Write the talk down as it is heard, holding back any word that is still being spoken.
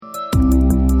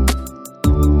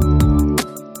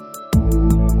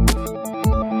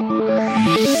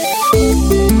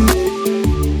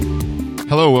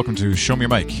Hello, welcome to Show Me Your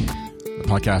Mic, the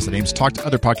podcast that aims to talk to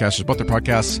other podcasters about their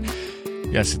podcasts.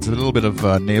 Yes, it's a little bit of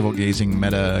a navel-gazing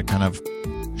meta kind of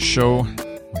show.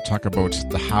 We talk about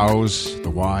the hows, the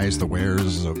whys, the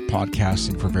wheres of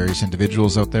podcasting for various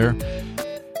individuals out there.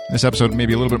 This episode may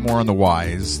be a little bit more on the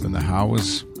whys than the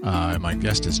hows. My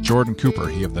guest is Jordan Cooper.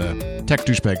 He of the Tech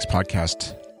Douchebags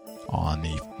podcast on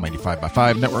the Mighty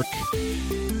 5x5 network.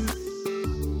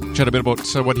 Chat a bit about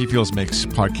what he feels makes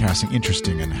podcasting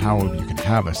interesting and how you can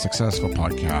have a successful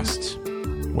podcast.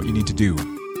 What you need to do.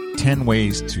 10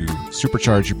 ways to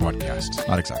supercharge your podcast.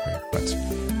 Not exactly, but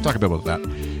we'll talk a bit about that.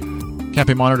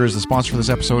 Campaign Monitor is the sponsor for this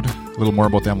episode. A little more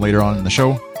about them later on in the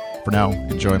show. For now,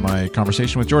 enjoy my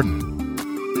conversation with Jordan.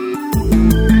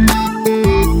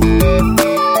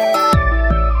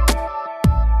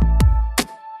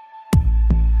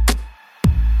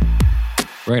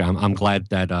 Great. I'm glad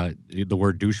that the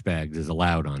word douchebags is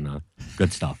allowed on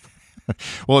Good Stuff.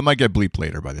 Well, it might get bleeped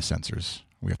later by the censors.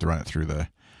 We have to run it through the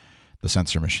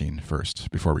censor machine first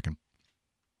before we can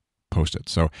post it.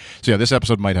 So yeah, this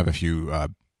episode might have a few,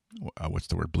 what's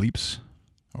the word, bleeps?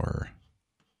 Or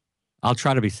I'll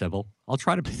try to be civil.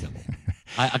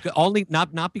 I only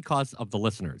not because of the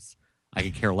listeners. I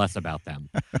could care less about them.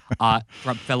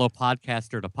 From fellow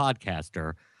podcaster to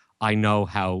podcaster, I know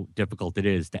how difficult it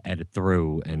is to edit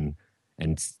through and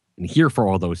hear for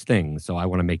all those things. So I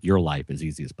want to make your life as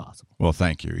easy as possible. Well,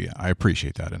 thank you. Yeah, I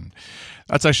appreciate that. And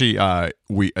that's actually a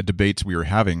debate we were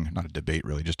having, not a debate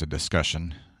really, just a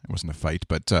discussion. It wasn't a fight,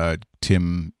 but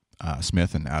Tim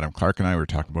Smith and Adam Clark and I were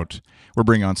talking about, we're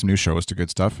bringing on some new shows to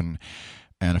Good Stuff, and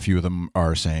a few of them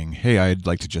are saying, hey, I'd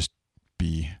like to just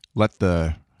let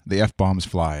the F-bombs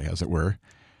fly, as it were.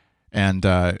 And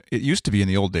it used to be in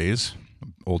the old days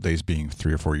being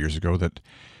 3 or 4 years ago, that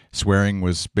swearing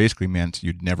was basically meant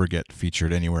you'd never get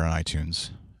featured anywhere on iTunes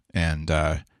and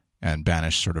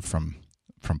banished sort of from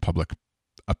public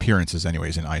appearances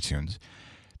anyways in iTunes.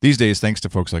 These days, thanks to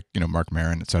folks like, Mark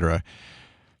Maron, etc.,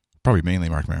 probably mainly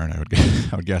Mark Maron, I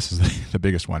would guess is the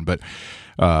biggest one. But,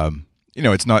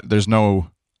 it's not,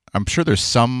 I'm sure there's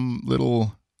some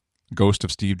little ghost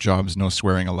of Steve Jobs, no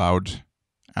swearing allowed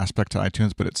aspect to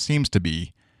iTunes, but it seems to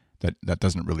be that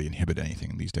doesn't really inhibit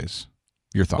anything these days.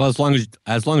 Your thoughts? Well,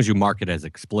 as long as you mark it as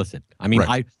explicit. I mean,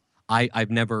 right. I've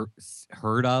never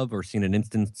heard of or seen an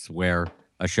instance where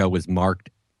a show was marked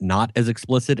not as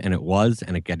explicit and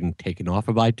it getting taken off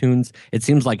of iTunes. It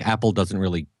seems like Apple doesn't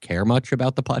really care much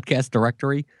about the podcast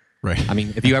directory. Right. I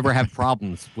mean, if you ever have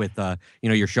problems with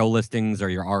your show listings or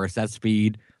your RSS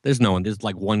feed, there's no one. There's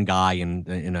like one guy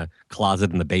in a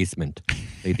closet in the basement,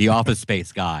 the Office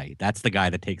Space guy. That's the guy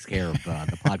that takes care of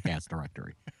the podcast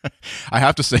directory. I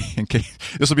have to say, in case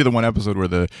this will be the one episode where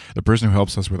the person who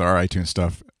helps us with our iTunes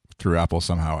stuff through Apple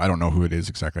somehow, I don't know who it is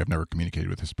exactly. I've never communicated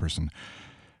with this person,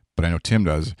 but I know Tim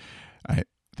does. I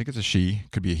think it's a she,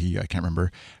 could be a he. I can't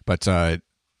remember, but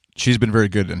she's been very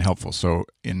good and helpful. So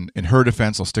in her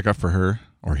defense, I'll stick up for her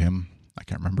or him. I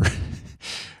can't remember.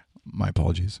 My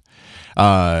apologies.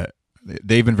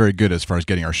 They've been very good as far as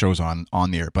getting our shows on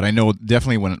the air. But I know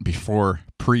definitely before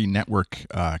pre-network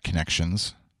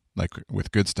connections, like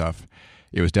with Good Stuff,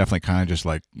 it was definitely kind of just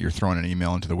like you're throwing an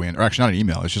email into the wind. Or actually not an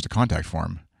email, it's just a contact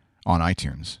form on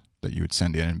iTunes that you would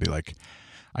send in and be like,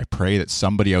 I pray that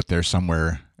somebody out there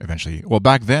somewhere eventually... Well,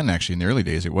 back then, actually, in the early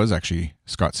days, it was actually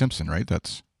Scott Simpson, right?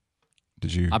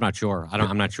 Did you? I'm not sure.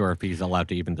 I'm not sure if he's allowed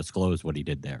to even disclose what he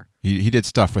did there. He did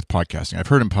stuff with podcasting. I've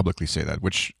heard him publicly say that,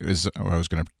 which is I was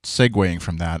going to segueing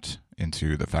from that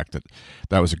into the fact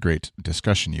that was a great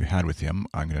discussion you had with him.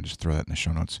 I'm going to just throw that in the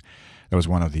show notes. That was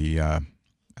one of the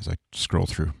as I scroll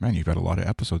through. Man, you've got a lot of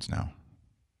episodes now.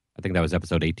 I think that was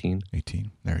episode 18.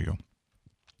 18. There you go.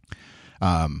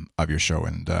 Of your show,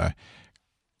 and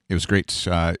it was great.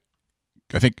 I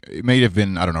think it may have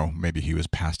been, I don't know, maybe he was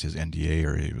past his NDA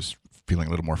or he was feeling a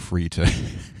little more free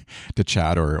to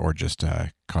chat or just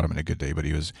caught him in a good day, but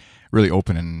he was really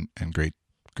open and great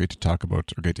to talk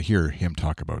about, or great to hear him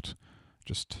talk about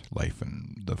just life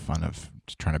and the fun of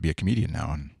trying to be a comedian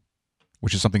now, and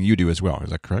which is something you do as well.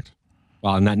 Is that correct?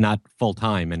 Well, not full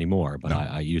time anymore, but No.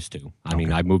 I used to. I Okay.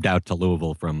 mean, I moved out to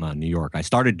Louisville from New York. I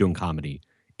started doing comedy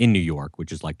in New York,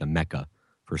 which is like the mecca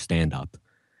for stand-up.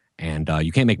 And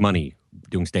you can't make money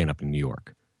doing stand-up in New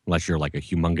York unless you're like a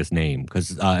humongous name.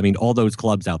 Because, all those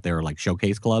clubs out there are like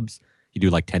showcase clubs. You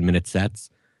do like 10-minute sets.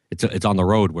 It's on the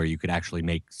road where you could actually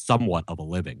make somewhat of a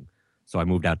living. So I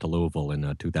moved out to Louisville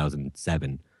in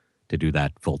 2007 to do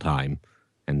that full-time,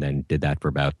 and then did that for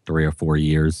about 3 or 4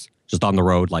 years, just on the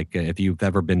road. Like if you've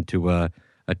ever been to a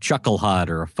Chuckle Hut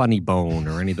or a Funny Bone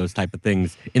or any of those type of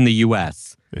things in the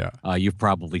U.S., Yeah. You've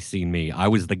probably seen me. I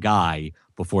was the guy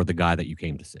before the guy that you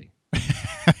came to see.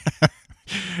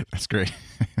 That's great.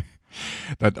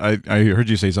 That I heard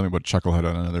you say something about Chucklehead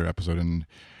on another episode, and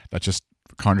that just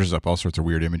conjures up all sorts of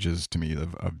weird images to me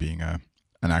of being an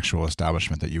actual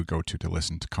establishment that you would go to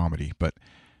listen to comedy. But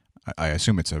I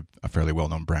assume it's a fairly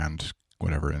well-known brand,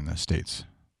 whatever, in the States.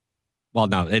 Well,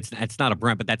 no, it's not a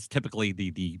brand, but that's typically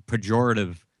the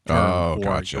pejorative term for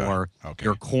gotcha.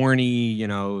 your corny,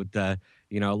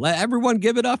 let everyone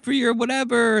give it up for your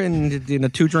whatever, and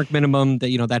 2-drink minimum,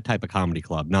 that type of comedy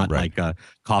club, not Right. like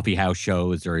coffee house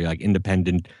shows or like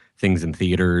independent things in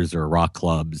theaters or rock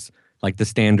clubs, like the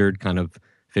standard kind of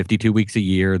 52 weeks a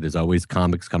year. There's always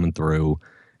comics coming through,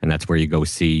 and that's where you go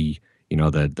see,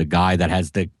 the guy that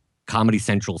has the Comedy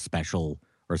Central special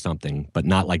or something, but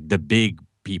not like the big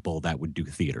people that would do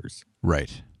theaters.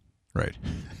 Right.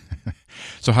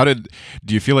 So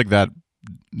do you feel like that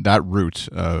route,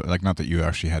 like, not that you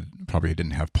actually probably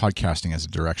didn't have podcasting as a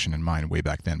direction in mind way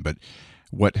back then, but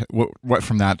what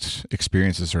from that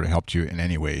experience has sort of helped you in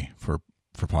any way for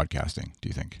podcasting, do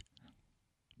you think?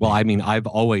 Well, I mean, I've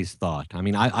always thought,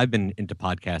 I've been into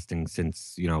podcasting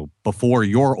since, before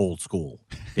your old school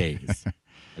days.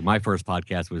 Like, my first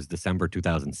podcast was December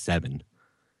 2007.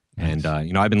 Nice.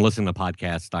 And, I've been listening to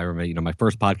podcasts. I remember, my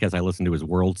first podcast I listened to was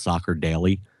World Soccer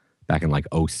Daily back in like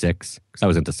 2006, because I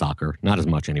was into soccer, not as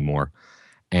much anymore.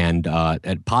 And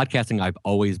at podcasting, I've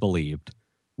always believed,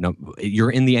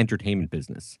 you're in the entertainment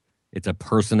business. It's a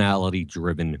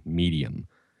personality-driven medium.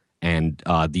 And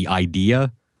the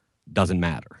idea doesn't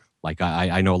matter. Like,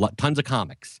 I know tons of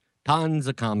comics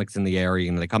in the area,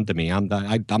 and they come to me. I'm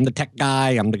the tech guy.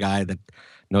 I'm the guy that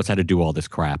knows how to do all this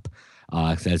crap.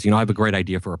 Says, I have a great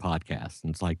idea for a podcast,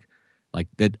 and it's like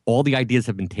that. All the ideas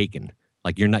have been taken.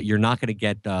 Like, you're not going to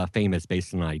get famous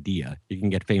based on an idea. You can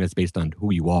get famous based on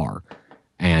who you are,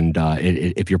 and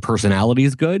if your personality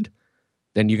is good,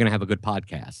 then you're going to have a good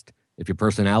podcast. If your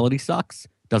personality sucks,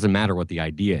 doesn't matter what the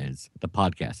idea is. The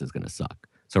podcast is going to suck.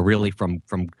 So really, from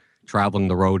traveling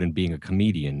the road and being a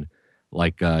comedian,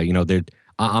 like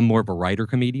I'm more of a writer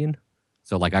comedian.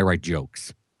 So like, I write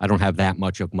jokes. I don't have that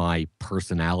much of my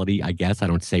personality, I guess. I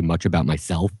don't say much about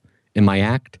myself in my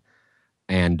act.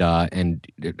 And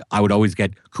I would always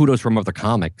get kudos from other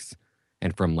comics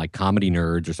and from like comedy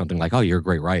nerds or something, like, oh, you're a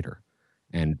great writer.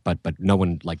 But no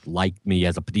one liked me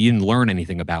you didn't learn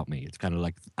anything about me. It's kind of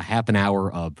like a half an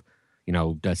hour of,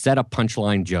 to set up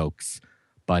punchline jokes,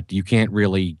 but you can't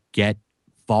really get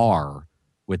far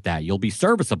with that. You'll be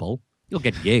serviceable. You'll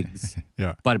get gigs.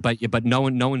 Yeah. But no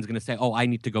one's going to say, oh, I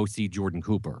need to go see Jordan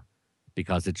Cooper,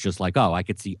 because it's just like, oh, I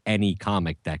could see any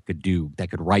comic that could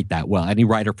write that well. Any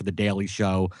writer for The Daily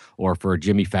Show or for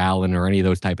Jimmy Fallon or any of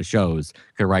those type of shows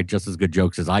could write just as good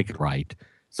jokes as I could write.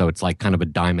 So it's like kind of a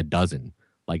dime a dozen.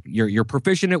 Like, you're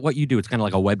proficient at what you do. It's kind of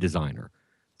like a web designer.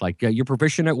 Like, you're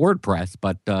proficient at WordPress,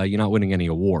 but you're not winning any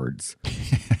awards.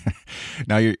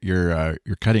 Now you're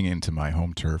cutting into my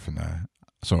home turf,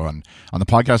 so on the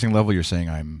podcasting level, you're saying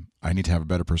I need to have a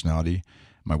better personality.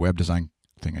 My web design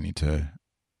thing, I need to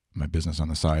my business on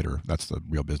the side, or that's the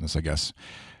real business, I guess.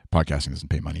 Podcasting doesn't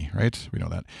pay money, right? We know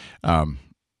that.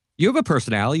 You have a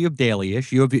personality. You have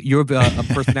daily-ish. You have a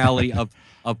personality of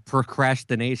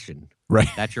procrastination. Right.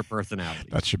 That's your personality.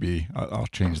 That should be. I'll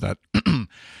change that. The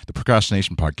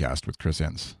Procrastination Podcast with Chris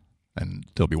Enns, and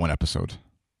there'll be one episode.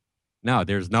 No,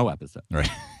 there's no episode. Right.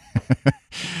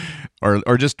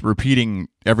 or just repeating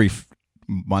every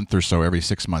month or so, every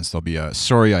 6 months, there'll be a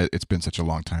sorry. It's been such a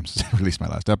long time since I released my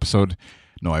last episode.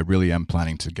 No, I really am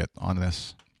planning to get on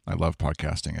this. I love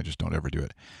podcasting. I just don't ever do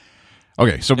it.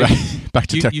 Okay, so back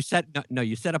to tech. You set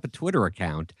up a Twitter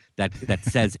account that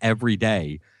says every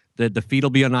day the feed will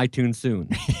be on iTunes soon.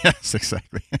 Yes,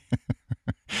 exactly.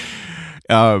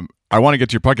 I want to get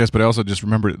to your podcast, but I also just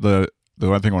remember the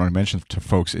one thing I want to mention to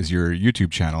folks is your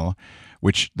YouTube channel,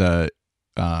 which what's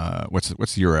the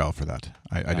URL for that?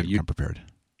 I didn't come prepared.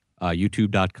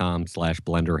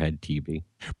 YouTube.com/BlenderheadTV.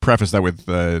 Preface that with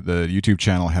the YouTube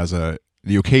channel has the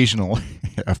occasional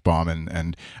F-bomb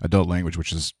and adult language,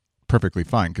 which is perfectly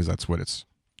fine because that's what it's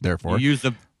there for. You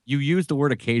use the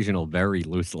word occasional very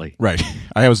loosely. Right.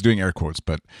 I was doing air quotes,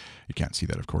 but you can't see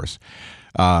that, of course.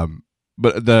 But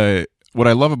what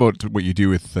I love about what you do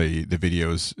with the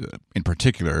videos in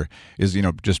particular is,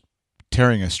 just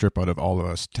tearing a strip out of all of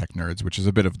us tech nerds, which is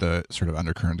a bit of the sort of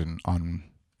undercurrent on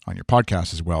your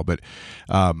podcast as well. But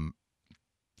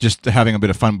just having a bit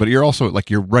of fun. But you're also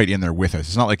you're right in there with us.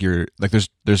 It's not like you're like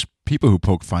there's people who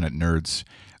poke fun at nerds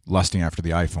lusting after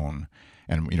the iPhone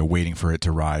and waiting for it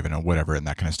to arrive and whatever and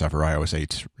that kind of stuff, or iOS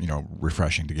 8,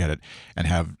 refreshing to get it, and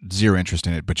have zero interest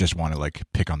in it, but just want to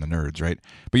pick on the nerds, right?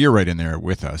 But you're right in there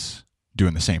with us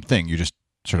doing the same thing. You're just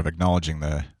sort of acknowledging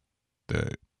the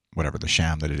whatever the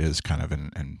sham that it is, kind of,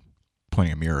 and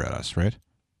pointing a mirror at us, right?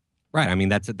 Right. I mean,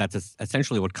 that's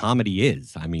essentially what comedy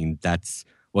is. I mean, that's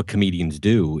what comedians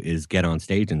do, is get on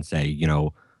stage and say,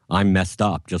 I'm messed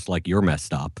up just like you're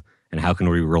messed up. And how can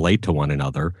we relate to one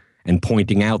another? And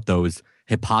pointing out those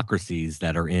hypocrisies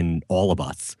that are in all of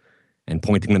us and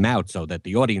pointing them out so that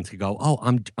the audience could go, oh,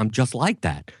 I'm just like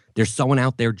that. There's someone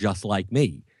out there just like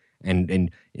me.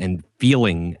 And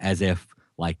feeling as if,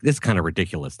 like, this is kind of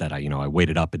ridiculous that I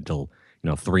waited up until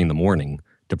 3 a.m.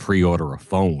 to pre-order a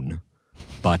phone,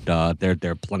 but there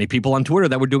are plenty of people on Twitter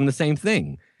that were doing the same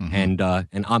thing, and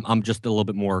I'm just a little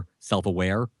bit more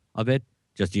self-aware of it.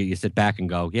 Just you sit back and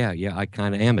go, yeah, I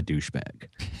kind of am a douchebag.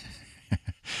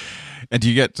 And do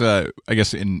you get, I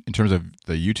guess, in terms of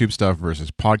the YouTube stuff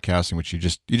versus podcasting, which you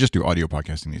just do audio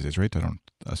podcasting these days, right? I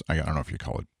don't know if you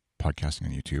call it podcasting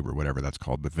on YouTube or whatever that's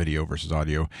called, but video versus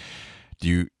audio.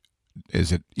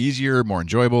 Is it easier, more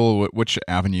enjoyable? Which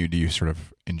avenue do you sort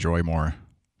of enjoy more?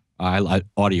 I like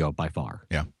audio by far.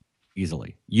 Yeah,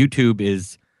 easily. YouTube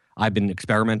is I've been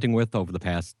experimenting with over the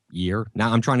past year.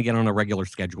 Now I'm trying to get on a regular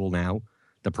schedule now.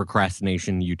 The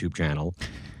Procrastination YouTube channel.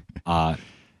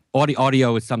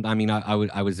 Audio is something. I mean,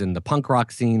 I was in the punk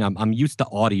rock scene. I'm used to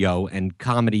audio, and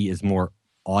comedy is more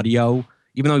audio.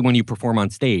 Even though when you perform on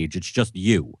stage, it's just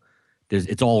you.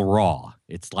 It's all raw.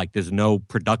 It's like there's no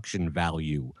production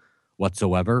value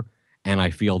whatsoever. And I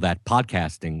feel that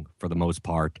podcasting, for the most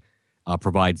part,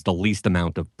 provides the least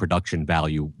amount of production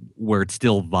value, where it's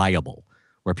still viable,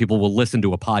 where people will listen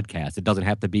to a podcast. It doesn't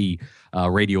have to be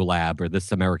Radiolab or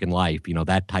This American Life,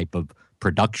 that type of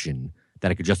production,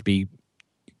 that it could just be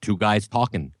two guys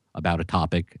talking about a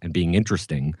topic and being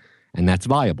interesting, and that's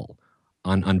viable.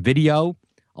 On video,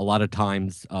 a lot of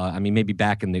times, maybe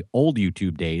back in the old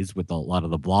YouTube days with a lot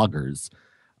of the vloggers,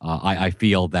 I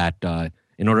feel that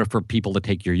in order for people to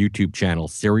take your YouTube channel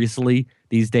seriously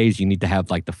these days, you need to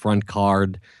have like the front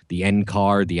card, the end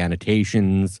card, the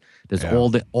annotations. There's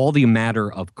all the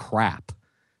matter of crap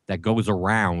that goes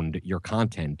around your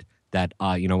content that,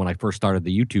 when I first started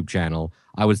the YouTube channel,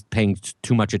 I was paying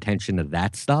too much attention to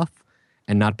that stuff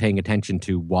and not paying attention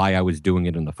to why I was doing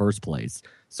it in the first place.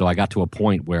 So I got to a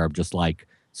point where I'm just like,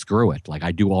 screw it. Like,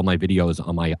 I do all my videos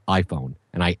on my iPhone,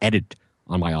 and I edit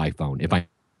on my iPhone if I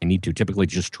need to, typically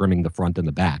just trimming the front and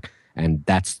the back. And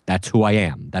that's who I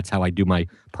am. That's how I do my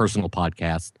personal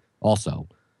podcast also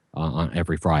on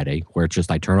every Friday, where it's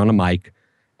just I turn on a mic,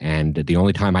 and the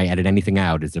only time I edit anything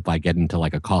out is if I get into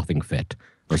like a coughing fit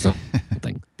or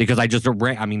something. Because I just,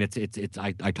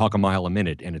 I talk a mile a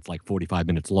minute, and it's like 45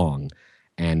 minutes long.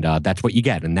 And that's what you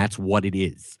get, and that's what it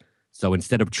is. So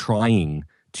instead of trying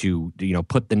to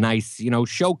put the nice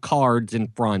show cards in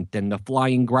front and the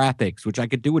flying graphics, which I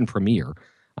could do in Premiere.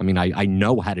 I mean, I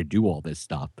know how to do all this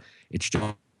stuff. It's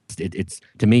just it's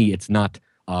to me, it's not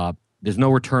there's no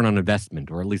return on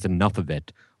investment, or at least enough of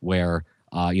it, where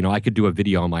I could do a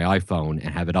video on my iPhone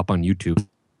and have it up on YouTube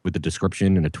with a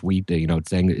description and a tweet,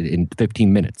 saying in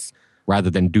 15 minutes, rather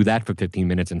than do that for 15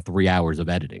 minutes and 3 hours of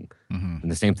editing. Mm-hmm.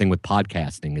 And the same thing with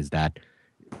podcasting is that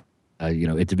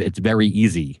it's very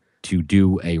easy to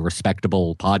do a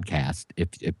respectable podcast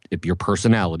if you're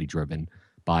personality driven,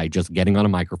 by just getting on a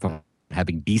microphone,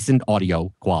 having decent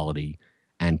audio quality,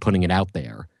 and putting it out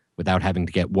there without having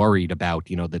to get worried about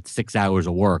that 6 hours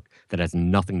of work that has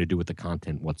nothing to do with the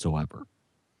content whatsoever.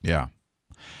 Yeah,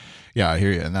 I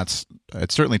hear you, and it's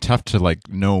certainly tough to like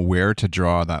know where to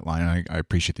draw that line. I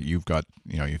appreciate that you've got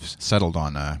you've settled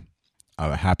on a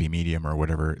happy medium or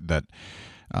whatever that.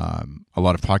 A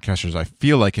lot of podcasters, I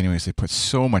feel like anyways, they put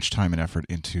so much time and effort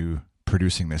into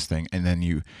producing this thing, and then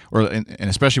and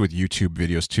especially with YouTube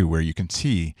videos too, where you can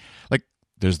see like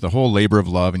there's the whole labor of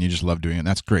love, and you just love doing it, and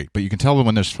that's great. But you can tell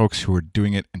when there's folks who are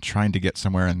doing it and trying to get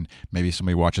somewhere, and maybe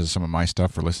somebody watches some of my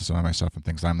stuff or listens to some of my stuff and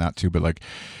thinks I'm that too, but like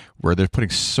where they're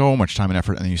putting so much time and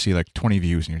effort, and then you see like 20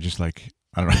 views, and you're just like,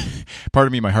 I don't know. Part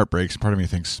of me, my heart breaks. Part of me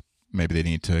thinks maybe they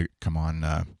need to come on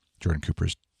Jordan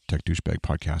Cooper's Tech Douchebag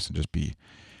podcast and just be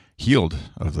healed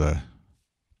of the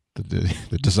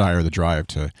desire, the drive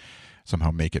to somehow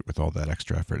make it with all that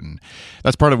extra effort. And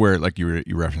that's part of where, like you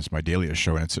referenced my Dahlia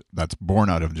show, and that's born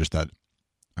out of just that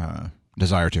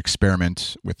desire to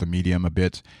experiment with the medium a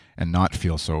bit and not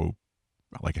feel so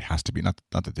like it has to be. Not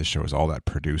that this show is all that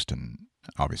produced, and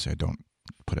obviously I don't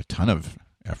put a ton of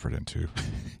effort into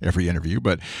every interview,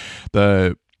 but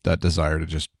that desire to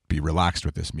just be relaxed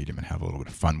with this medium and have a little bit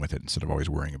of fun with it instead of always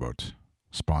worrying about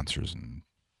sponsors and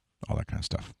all that kind of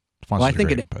stuff. Well, I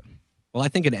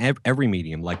think in every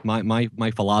medium, like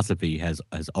my philosophy has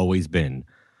always been,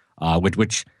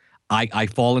 which I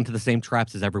fall into the same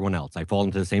traps as everyone else. I fall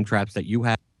into the same traps that you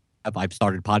have, I've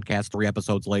started podcasts 3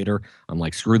 episodes later. I'm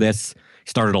like, screw this.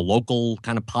 Started a local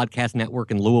kind of podcast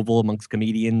network in Louisville amongst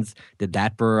comedians. Did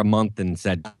that for a month and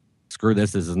said, screw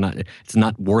this. It's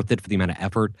not worth it for the amount of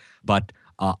effort. But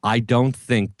I don't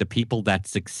think the people that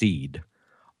succeed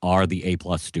are the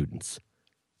A+ students,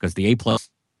 because the A+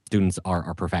 students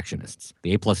are perfectionists.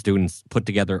 The A+ students put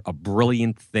together a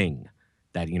brilliant thing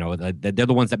that, they're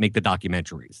the ones that make the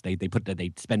documentaries.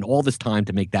 They spend all this time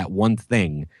to make that one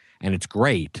thing, and it's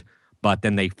great, but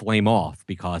then they flame off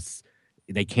because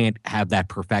they can't have that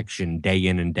perfection day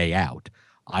in and day out.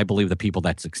 I believe the people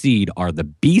that succeed are the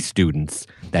B students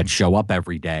that show up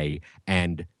every day,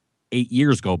 and 8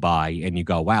 years go by and you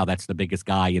go, wow, that's the biggest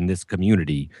guy in this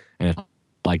community. And it's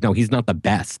like, no, he's not the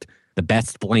best. The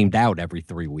best flamed out every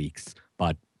 3 weeks,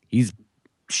 but he's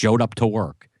showed up to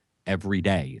work every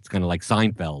day. It's kind of like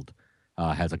Seinfeld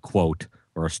has a quote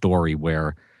or a story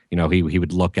where, he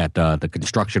would look at the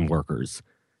construction workers,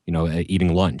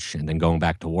 eating lunch and then going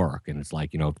back to work. And it's like,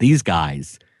 if these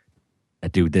guys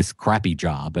that do this crappy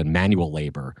job and manual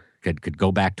labor could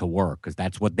go back to work, because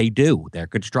that's what they do. They're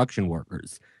construction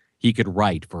workers. He could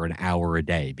write for an hour a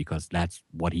day because that's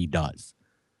what he does.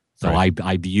 So right.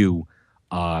 I view,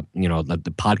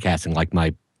 the podcasting, like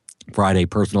my Friday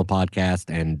personal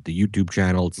podcast and the YouTube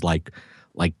channel. It's like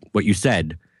what you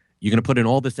said, you're going to put in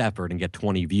all this effort and get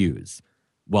 20 views.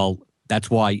 Well, that's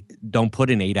why don't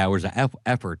put in 8 hours of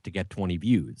effort to get 20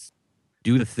 views.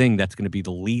 Do the thing that's going to be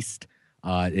the least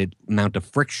amount of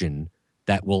friction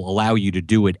that will allow you to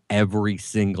do it every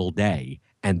single day,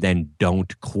 and then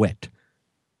don't quit.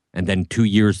 And then 2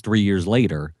 years, 3 years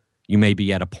later, you may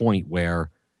be at a point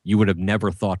where you would have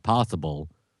never thought possible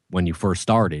when you first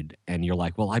started, and you're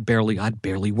like, well, I'd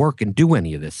barely work and do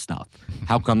any of this stuff.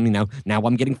 How come, now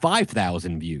I'm getting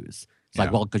 5,000 views? It's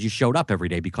like, well, because you showed up every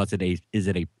day, because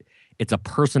it's a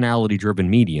personality-driven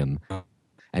medium,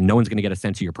 and no one's going to get a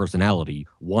sense of your personality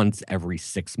once every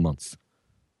 6 months.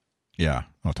 Yeah,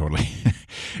 oh, totally.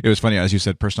 It was funny, as you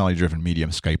said, personality-driven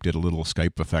medium. Skype did a little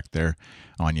Skype effect there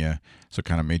on you, so it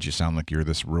kind of made you sound like you're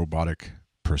this robotic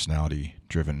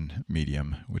personality-driven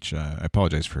medium, which I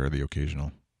apologize for the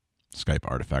occasional Skype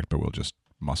artifact, but we'll just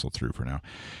muscle through for now,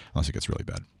 unless it gets really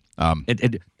bad.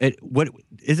 What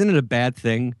isn't it a bad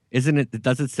thing? Isn't it?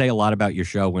 Does it say a lot about your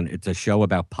show when it's a show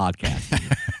about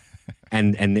podcasting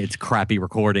and it's crappy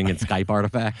recording and Skype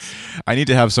artifacts? I need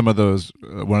to have some of those,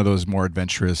 one of those more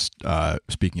adventurous,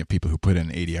 speaking of people who put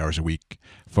in 80 hours a week,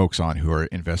 folks on who are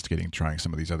investigating, trying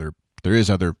some of these other. There is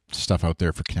other stuff out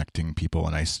there for connecting people,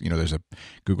 and there's a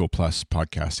Google Plus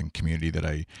podcasting community that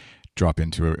I drop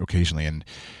into occasionally, and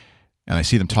I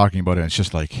see them talking about it, and it's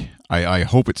just like, I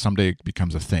hope it someday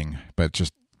becomes a thing, but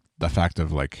just the fact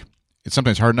of like, it's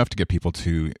sometimes hard enough to get people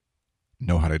to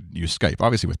know how to use Skype.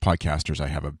 Obviously with podcasters, I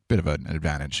have a bit of an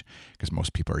advantage because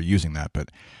most people are using that, but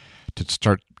to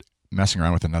start messing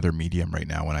around with another medium right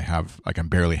now when I have, like, I'm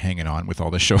barely hanging on with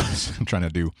all the shows I'm trying to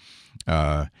do,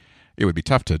 it would be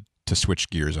tough to switch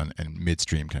gears and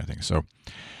midstream kind of thing. So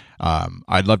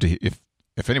I'd love to,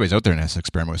 if anybody's out there and has to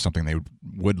experiment with something they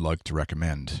would like to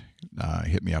recommend,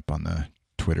 hit me up on the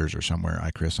Twitters or somewhere,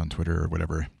 iChris on Twitter or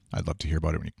whatever. I'd love to hear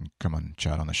about it when you can come on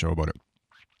chat on the show about it.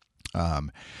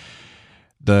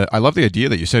 I love the idea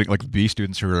that you said, like, the B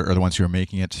students who are the ones who are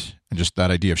making it, and just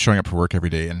that idea of showing up for work every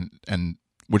day, and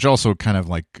which also kind of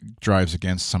like drives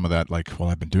against some of that, like, well,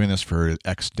 I've been doing this for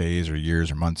X days or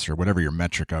years or months or whatever your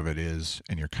metric of it is,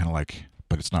 and you're kind of like,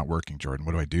 but it's not working, Jordan.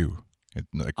 What do I do?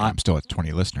 I'm still at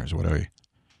 20 listeners. What do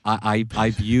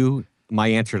I view, my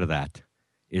answer to that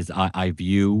is I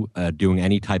view doing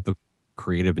any type of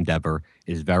creative endeavor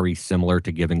is very similar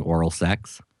to giving oral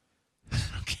sex.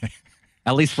 Okay.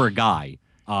 At least for a guy,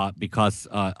 because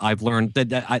I've learned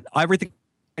that everything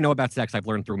I know about sex I've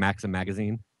learned through Maxim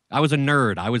magazine. I was a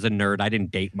nerd. I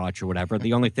didn't date much or whatever.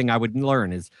 The only thing I would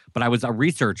learn but I was a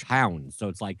research hound. So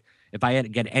it's like, if I had to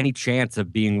get any chance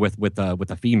of being with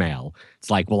a female, it's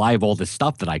like, well, I have all this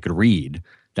stuff that I could read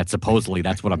that supposedly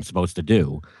that's what I'm supposed to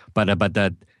do. But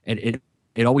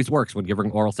it always works when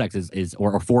giving oral sex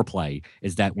or foreplay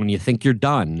is that when you think you're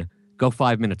done, go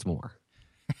 5 minutes more.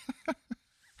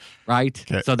 Right?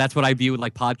 Okay. So that's what I view with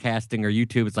like podcasting or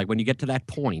YouTube. It's like when you get to that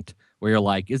point where you're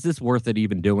like, is this worth it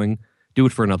even doing? Do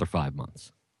it for another 5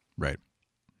 months. Right.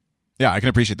 Yeah, I can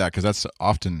appreciate that, because that's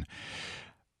often,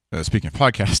 speaking of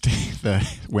podcasting, that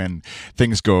when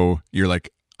things go, you're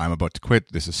like, I'm about to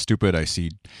quit. This is stupid. I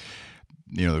see,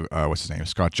 what's his name?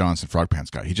 Scott Johnson, Frog Pants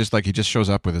guy. He just shows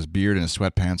up with his beard and his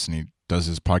sweatpants, and he does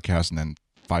his podcast, and then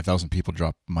 5,000 people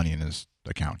drop money in his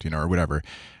account, or whatever. And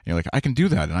you're like, I can do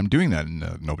that, and I'm doing that,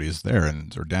 and nobody's there.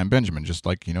 And or Dan Benjamin just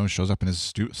like, shows up in his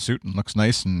suit and looks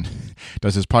nice and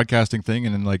does his podcasting thing,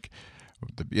 and then like,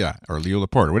 or Leo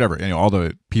Laporte or whatever. All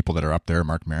the people that are up there,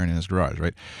 Mark Maron in his garage,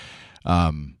 right?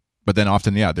 But then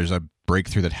often, there's a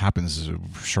breakthrough that happens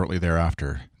shortly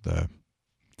thereafter. The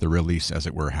release, as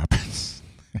it were, happens.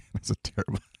 That's a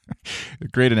terrible,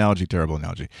 great analogy, terrible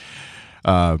analogy.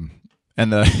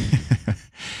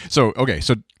 So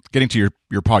getting to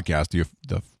your podcast,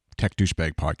 the Tech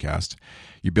Douchebag podcast,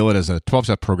 you bill it as a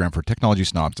 12-step program for technology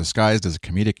snobs disguised as a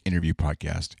comedic interview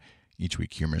podcast, each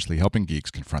week humorously helping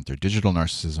geeks confront their digital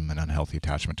narcissism and unhealthy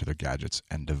attachment to their gadgets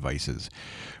and devices,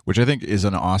 which I think is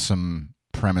an awesome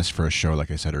premise for a show.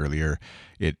 Like I said earlier,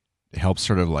 it helps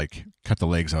sort of like cut the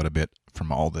legs out a bit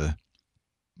from all the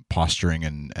posturing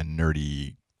and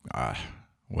nerdy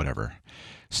whatever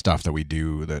stuff that we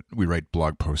do, that we write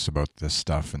blog posts about this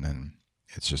stuff, and then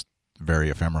it's just very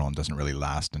ephemeral and doesn't really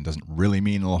last and doesn't really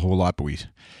mean a whole lot. But we,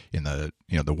 in the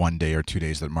the 1 day or 2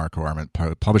 days that Marco Arment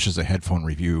publishes a headphone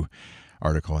review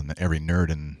article, and every nerd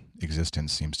in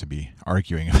existence seems to be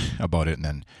arguing about it, and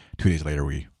then 2 days later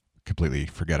we completely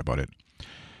forget about it.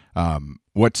 I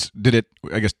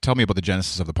guess tell me about the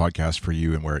genesis of the podcast for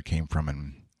you and where it came from,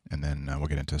 and then we'll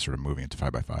get into sort of moving into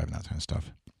 5x5 and that kind of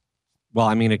stuff. Well,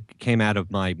 I mean, it came out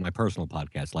of my personal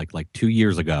podcast, like 2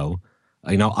 years ago.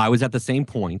 I was at the same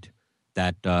point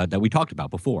that we talked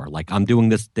about before. Like, I'm doing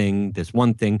this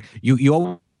one thing. You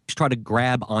always try to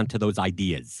grab onto those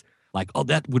ideas. Like, oh,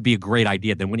 that would be a great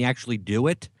idea. Then when you actually do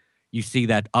it, you see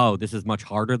that, oh, this is much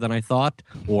harder than I thought,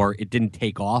 or it didn't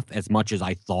take off as much as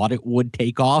I thought it would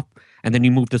take off. And then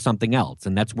you move to something else.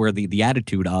 And that's where the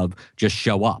attitude of just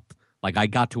show up. Like, I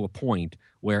got to a point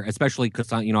where, especially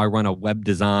because I run a web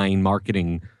design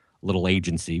marketing little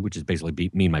agency, which is basically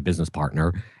me and my business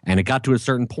partner. And it got to a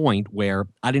certain point where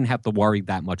I didn't have to worry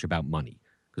that much about money,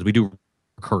 because we do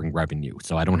recurring revenue.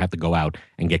 So I don't have to go out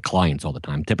and get clients all the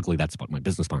time. Typically, that's what my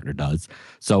business partner does.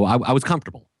 So I was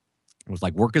comfortable. It was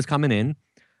like, work is coming in.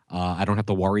 I don't have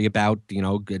to worry about,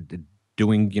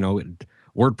 doing,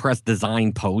 WordPress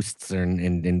design posts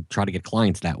and try to get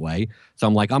clients that way. So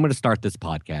I'm like, I'm going to start this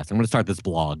podcast. I'm going to start this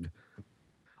blog.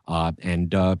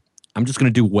 And I'm just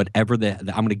going to do whatever I'm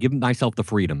going to give myself the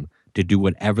freedom to do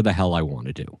whatever the hell I want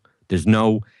to do.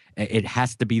 It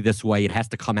has to be this way. It has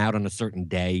to come out on a certain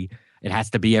day. It has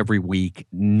to be every week.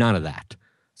 None of that.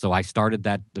 So I started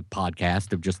the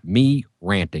podcast of just me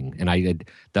ranting. And I did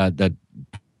the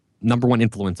number one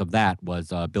influence of that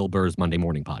was Bill Burr's Monday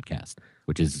Morning Podcast,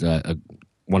 which is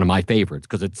one of my favorites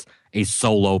because it's a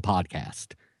solo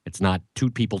podcast. It's not two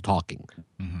people talking,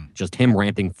 just him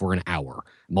ranting for an hour,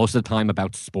 most of the time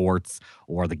about sports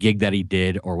or the gig that he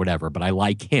did or whatever. But I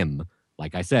like him.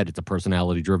 Like I said, it's a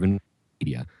personality-driven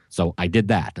media. So I did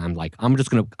that. I'm like, I'm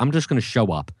just gonna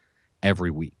show up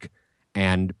every week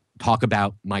and talk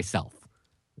about myself.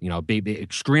 Be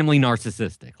extremely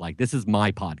narcissistic. Like, this is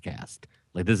my podcast.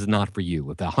 Like, this is not for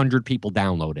you. If 100 people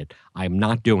download it, I'm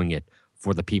not doing it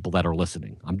for the people that are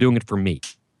listening. I'm doing it for me.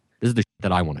 This is the shit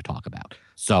that I want to talk about.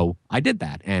 So I did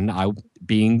that. And I,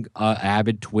 being an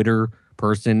avid Twitter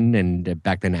person, and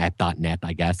back then at .net,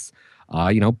 I guess,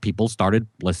 people started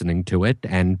listening to it.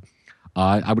 And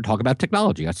I would talk about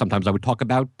technology. Sometimes I would talk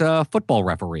about football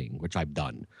refereeing, which I've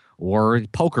done, or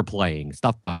poker playing,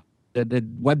 stuff,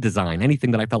 web design,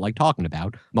 anything that I felt like talking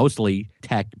about, mostly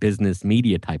tech, business,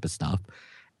 media type of stuff.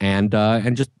 And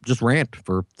just rant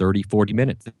for 30, 40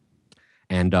 minutes.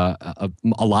 And a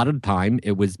lot of the time,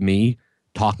 it was me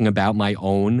talking about my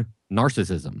own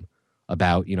narcissism,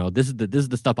 about, this is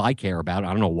the stuff I care about. I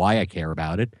don't know why I care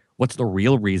about it. What's the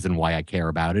real reason why I care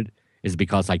about it? Is it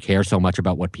because I care so much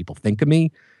about what people think of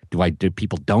me? Do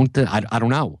people don't? I don't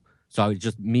know. So it's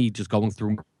just me just going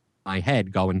through my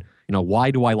head going,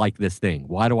 why do I like this thing?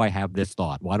 Why do I have this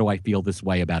thought? Why do I feel this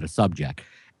way about a subject?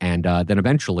 And then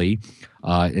eventually,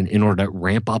 in order to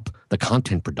ramp up the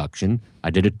content production, I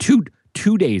did it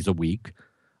two days a week,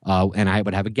 and I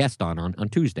would have a guest on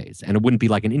Tuesdays. And it wouldn't be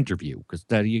like an interview, because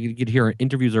you'd hear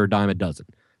interviews are a dime a dozen.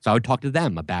 So I would talk to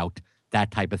them about that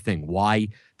type of thing, why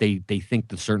they think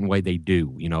the certain way they do,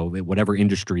 whatever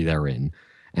industry they're in,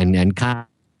 and kind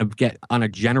of get on a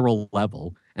general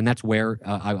level. And that's where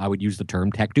I would use the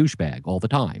term tech douchebag all the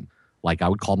time. Like, I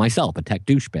would call myself a tech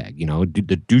douchebag,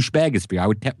 the douchebagosphere. I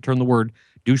would turn the word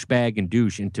douchebag and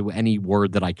douche into any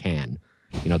word that I can,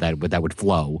 that would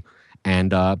flow.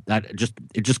 And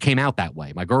it just came out that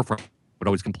way. My girlfriend would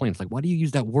always complain. It's like, why do you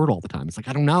use that word all the time? It's like,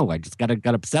 I don't know. I just got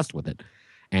obsessed with it.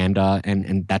 And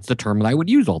that's the term that I would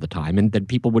use all the time. And then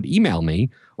people would email me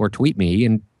or tweet me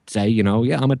and say,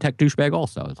 yeah, I'm a tech douchebag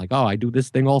also. It's like, oh, I do this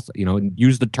thing also, and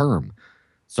use the term.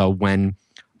 So when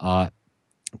I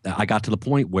got to the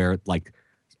point where like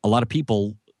a lot of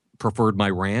people preferred my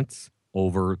rants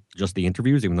over just the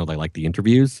interviews, even though they like the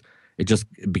interviews. It just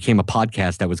became a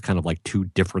podcast that was kind of like two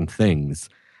different things.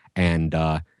 And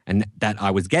that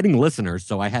I was getting listeners,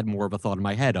 so I had more of a thought in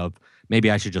my head of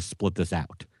maybe I should just split this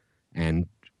out. And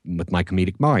with my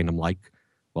comedic mind, I'm like,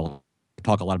 well, I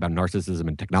talk a lot about narcissism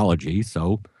and technology,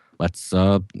 so let's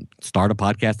start a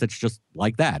podcast that's just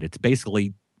like that. It's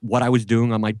basically what I was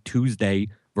doing on my Tuesday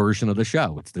version of the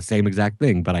show. It's the same exact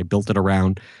thing, but I built it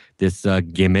around this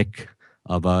gimmick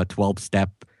of a 12-step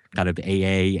kind of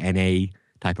AA, NA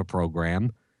type of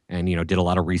program. And, did a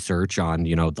lot of research on,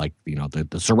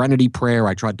 the Serenity Prayer.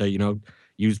 I tried to,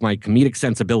 use my comedic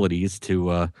sensibilities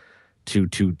to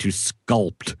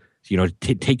sculpt,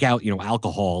 take out,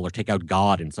 alcohol or take out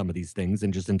God in some of these things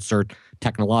and just insert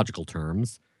technological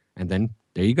terms. And then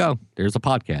there you go. There's a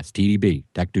podcast, TDB,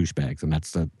 Tech Douchebags. And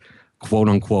that's a quote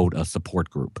unquote a support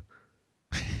group.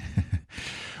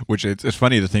 Which it's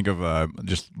funny to think of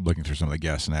just looking through some of the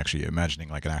guests and actually imagining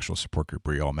like an actual support group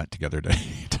where you all met together to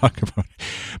talk about it.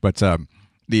 But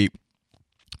the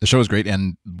show is great.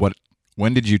 And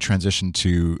when did you transition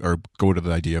to or go to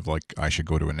the idea of like I should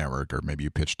go to a network, or maybe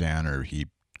you pitched Dan or he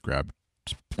grabbed?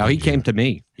 No, he came to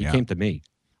me. He came to me.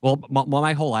 Well,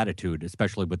 my whole attitude,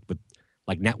 especially with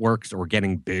like networks or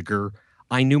getting bigger,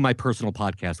 I knew my personal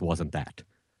podcast wasn't that.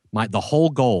 The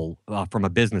whole goal from a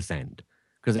business end,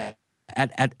 because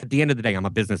at the end of the day, I'm a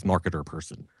business marketer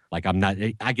person. Like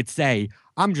I could say,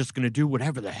 I'm just going to do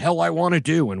whatever the hell I want to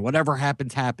do and whatever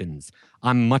happens, happens.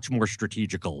 I'm much more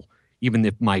strategical, even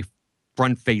if my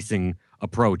front-facing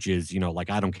approach is, like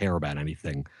I don't care about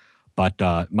anything. But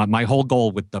my whole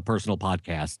goal with the personal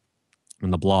podcast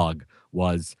and the blog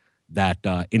was that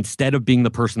instead of being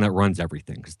the person that runs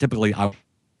everything, because typically I was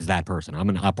that person. I'm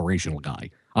an operational guy.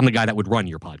 I'm the guy that would run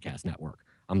your podcast network.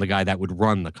 I'm the guy that would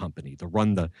run the company,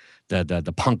 run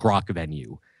the punk rock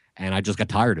venue. And I just got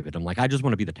tired of it. I'm like, I just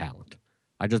want to be the talent.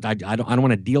 I don't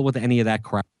want to deal with any of that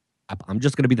crap. I'm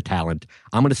just going to be the talent.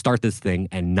 I'm going to start this thing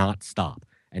and not stop.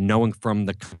 And knowing from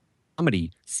the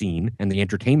comedy scene and the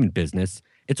entertainment business,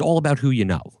 it's all about who you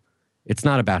know. It's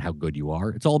not about how good you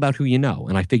are. It's all about who you know.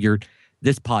 And I figured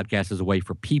this podcast is a way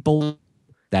for people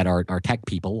that are tech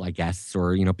people, I guess,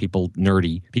 or, people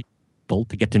nerdy people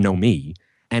to get to know me.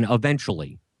 And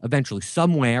eventually,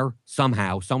 somewhere,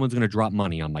 somehow, someone's going to drop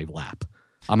money on my lap.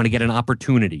 I'm going to get an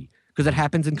opportunity, because it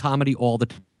happens in comedy all the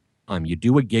time. You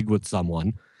do a gig with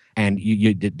someone, and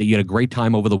you get a great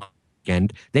time over the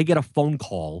weekend. They get a phone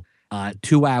call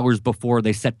 2 hours before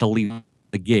they set to leave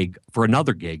the gig for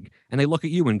another gig, and they look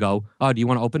at you and go, "Oh, do you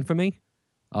want to open for me?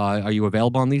 Are you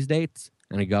available on these dates?"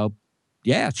 And I go,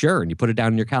 "Yeah, sure." And you put it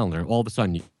down in your calendar, and all of a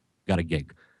sudden you got a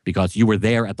gig, because you were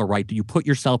there at the right. You put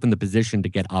yourself in the position to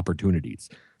get opportunities.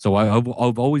 So I've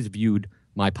always viewed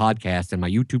my podcast and my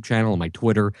YouTube channel and my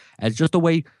Twitter as just a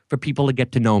way for people to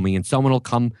get to know me. And someone will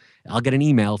come, I'll get an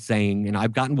email saying, and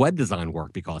I've gotten web design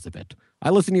work because of it. I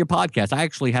listen to your podcast. I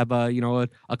actually have a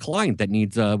client that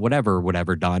needs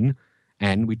whatever done.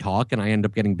 And we talk, and I end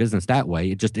up getting business that way.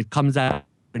 It comes out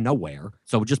of nowhere.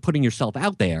 So just putting yourself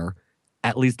out there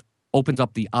at least opens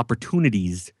up the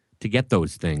opportunities to get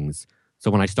those things.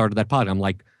 So when I started that pod, I'm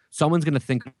like, someone's going to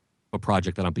think of a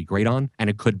project that I'll be great on, and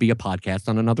it could be a podcast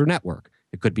on another network.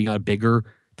 It could be a bigger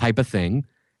type of thing,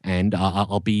 and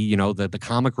I'll be, the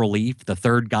comic relief, the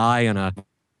third guy on a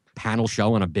panel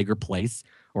show on a bigger place,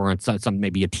 or on some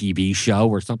maybe a TV show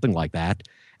or something like that.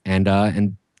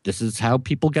 And this is how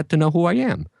people get to know who I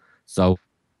am. So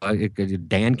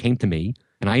Dan came to me,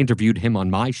 and I interviewed him on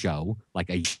my show like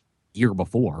a year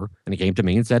before, and he came to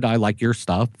me and said, "I like your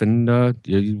stuff, and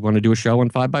you want to do a show on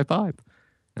 5x5?"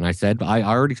 And I said, I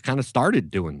already kind of started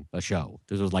doing a show.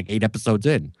 This was like 8 episodes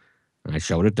in. And I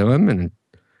showed it to him, and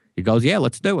he goes, "Yeah,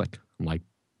 let's do it." I'm like,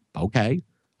 okay.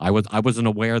 I wasn't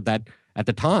aware that at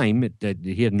the time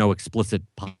he had no explicit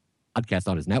podcast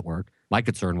on his network. My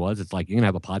concern was, it's like, you're going to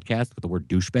have a podcast with the word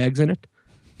douchebags in it?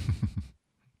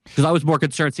 Because I was more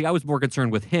concerned. See, I was more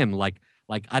concerned with him. Like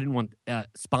I didn't want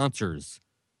sponsors.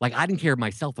 Like, I didn't care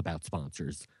myself about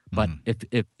sponsors. But if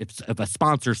a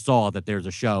sponsor saw that there's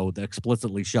a show, the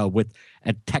explicitly show with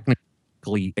a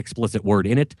technically explicit word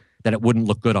in it, that it wouldn't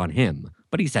look good on him.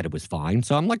 But he said it was fine.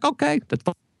 So I'm like, okay, that's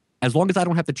fine. As long as I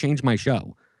don't have to change my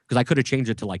show. Because I could have changed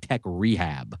it to like Tech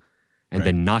Rehab and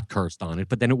then not cursed on it,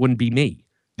 but then it wouldn't be me.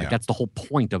 Like, that's the whole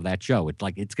point of that show. It's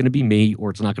like, it's going to be me,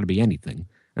 or it's not going to be anything.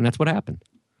 And that's what happened.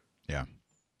 Yeah.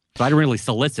 So I didn't really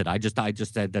solicit. I just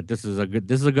said that this is a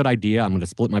good idea. I'm going to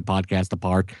split my podcast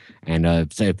apart,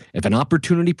 and say if an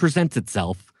opportunity presents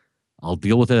itself, I'll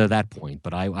deal with it at that point.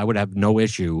 But I would have no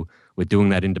issue with doing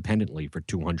that independently for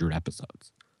 200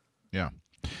 episodes. Yeah.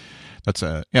 That's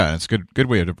it's a good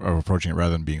way of approaching it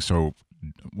rather than being so,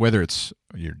 whether it's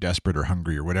you're desperate or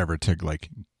hungry or whatever, to like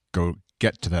go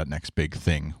get to that next big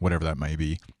thing, whatever that may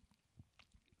be.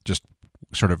 Just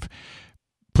sort of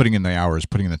putting in the hours,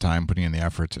 putting in the time, putting in the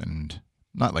effort, and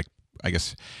not like, I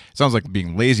guess it sounds like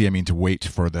being lazy. I mean, to wait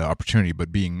for the opportunity,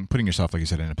 but putting yourself, like you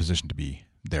said, in a position to be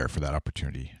there for that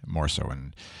opportunity more so.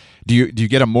 And do you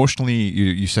get emotionally?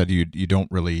 You said you don't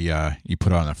really you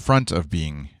put on the front of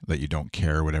being that you don't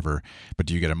care or whatever, but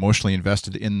do you get emotionally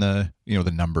invested in the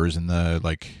the numbers and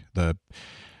the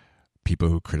people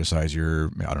who criticize your?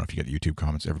 I don't know if you get YouTube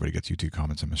comments. Everybody gets YouTube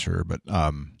comments, I'm sure, but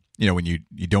when you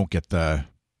don't get the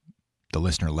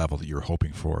listener level that you're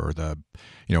hoping for, or the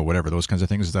whatever, those kinds of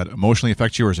things, does that emotionally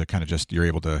affect you, or is it kind of just you're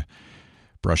able to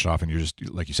brush it off and you're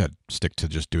just, like you said, stick to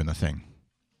just doing the thing?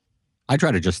 I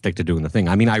try to just stick to doing the thing.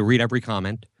 I mean, I read every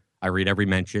comment, I read every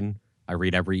mention, I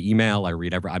read every email, I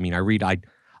read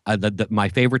my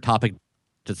favorite topic to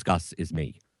discuss is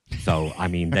me. So I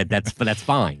mean that's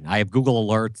fine. I have Google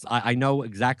alerts. I know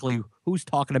exactly who's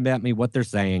talking about me, what they're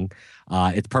saying.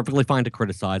 It's perfectly fine to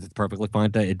criticize. It's perfectly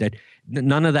fine to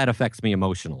none of that affects me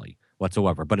emotionally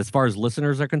whatsoever. But as far as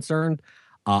listeners are concerned,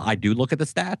 I do look at the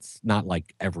stats, not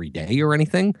like every day or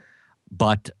anything,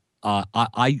 but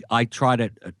I try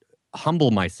to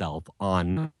humble myself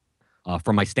on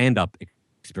from my stand-up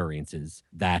experiences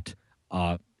that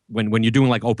when you're doing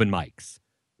like open mics,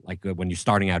 like when you're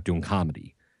starting out doing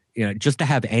comedy, just to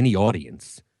have any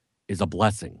audience is a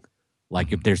blessing.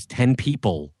 Like if there's 10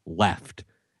 people left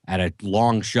at a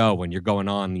long show and you're going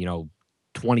on,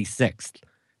 26th, it's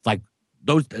like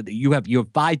those you have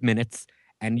 5 minutes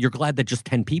and you're glad that just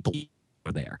 10 people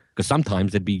are there, because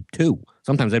sometimes it'd be 2,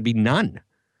 sometimes it'd be none.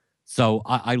 So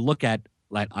I look at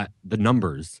the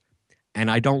numbers,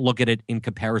 and I don't look at it in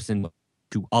comparison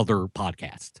to other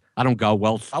podcasts. I don't go,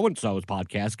 well, so-and-so's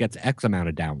podcast gets X amount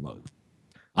of downloads.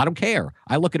 I don't care.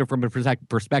 I look at it from a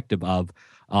perspective of,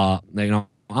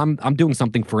 I'm doing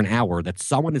something for an hour that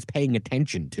someone is paying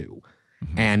attention to,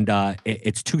 and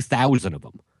it's 2,000 of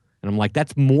them. And I'm like,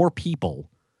 that's more people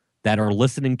that are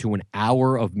listening to an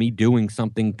hour of me doing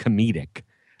something comedic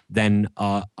than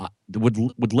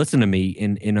would listen to me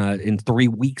in 3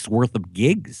 weeks worth of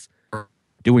gigs,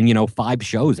 doing 5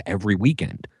 shows every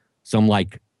weekend. So I'm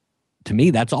like, to me,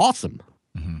 that's awesome.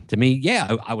 To me,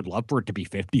 yeah, I would love for it to be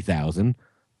 50,000.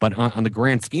 But on the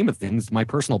grand scheme of things, my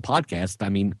personal podcast, I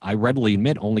mean, I readily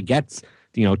admit, only gets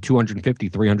 250,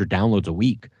 300 downloads a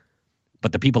week.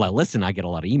 But the people that listen, I get a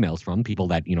lot of emails from people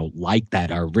that like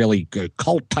that are really good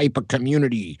cult type of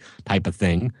community type of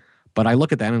thing. But I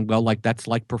look at that and go, like, that's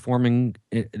like performing.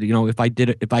 If I did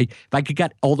it, if I could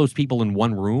get all those people in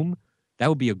one room, that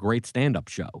would be a great stand-up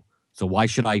show. So why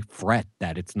should I fret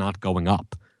that it's not going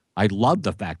up? I love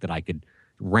the fact that I could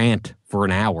rant for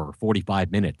an hour,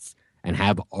 45 minutes, and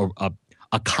have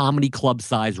a comedy club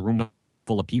size room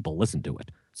full of people listen to it.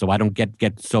 So I don't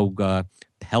get so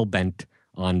hell bent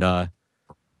on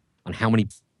how many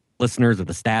listeners or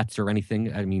the stats or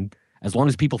anything. I mean, as long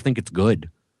as people think it's good,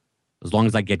 as long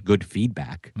as I get good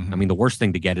feedback. I mean, the worst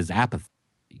thing to get is apathy,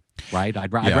 right?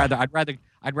 I'd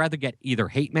rather get either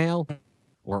hate mail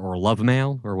or love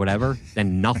mail or whatever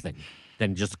than nothing,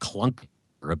 than just clunk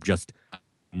of just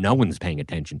no one's paying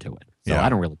attention to it. So I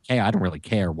don't really care. I don't really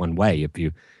care one way.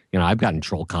 If I've gotten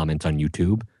troll comments on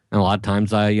YouTube, and a lot of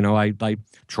times I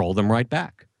troll them right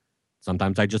back.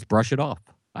 Sometimes I just brush it off.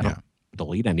 I don't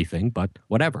delete anything, but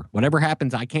whatever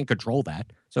happens, I can't control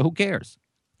that. So who cares?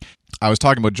 I was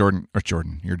talking about Jordan,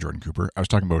 you're Jordan Cooper. I was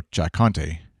talking about Jack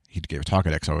Conte. He gave a talk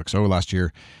at XOXO last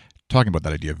year, talking about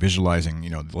that idea of visualizing, the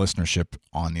listenership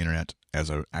on the internet as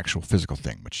an actual physical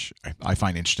thing, which I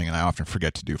find interesting, and I often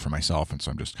forget to do for myself. And so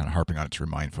I'm just kind of harping on it to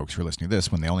remind folks who are listening to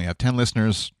this, when they only have 10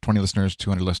 listeners, 20 listeners,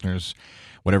 200 listeners,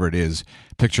 whatever it is,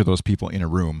 picture those people in a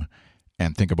room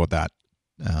and think about that,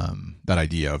 that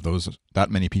idea of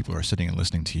that many people are sitting and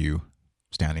listening to you,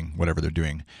 standing, whatever they're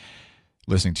doing,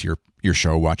 listening to your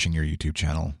show, watching your YouTube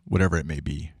channel, whatever it may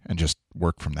be, and just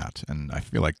work from that. And I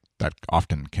feel like that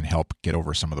often can help get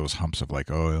over some of those humps of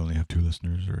like, oh, I only have 2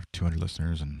 listeners or 200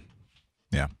 listeners. And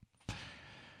yeah,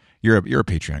 you're a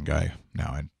Patreon guy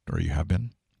now, or you have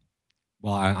been.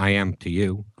 Well, I am to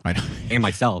you. I know. And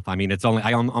myself. I mean,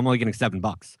 I'm only getting $7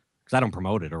 because I don't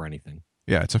promote it or anything.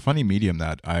 Yeah, it's a funny medium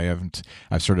that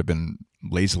I've sort of been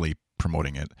lazily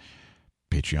promoting it.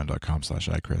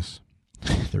 Patreon.com/iChris.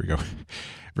 There we go.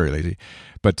 Very lazy.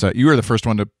 But you were the first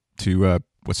one to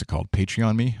what's it called?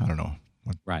 Patreon me? I don't know.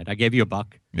 Right. I gave you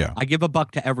 $1. Yeah. I give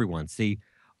 $1 to everyone. See,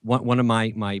 one of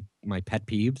my pet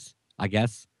peeves, I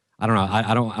guess, I don't know.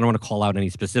 I don't want to call out any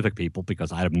specific people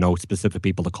because I have no specific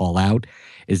people to call out.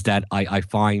 Is that I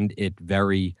find it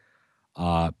very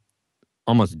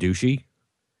almost douchey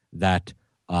that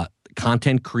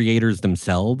content creators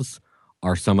themselves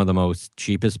are some of the most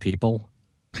cheapest people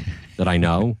that I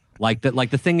know. Like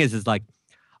the thing is like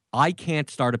I can't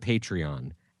start a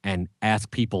Patreon and ask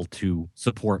people to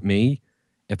support me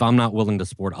if I'm not willing to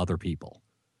support other people.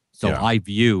 So Yeah. I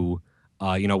view,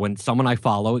 when someone I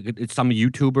follow, it's some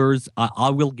YouTubers, I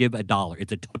will give $1.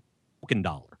 It's a token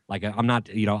dollar. Like I'm not,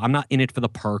 I'm not in it for the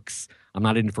perks. I'm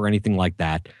not in it for anything like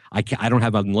that. I don't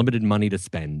have unlimited money to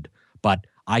spend, but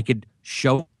I could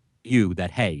show you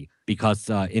that, hey, because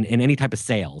in any type of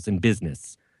sales in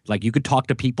business, like you could talk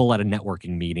to people at a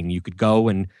networking meeting. You could go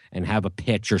and have a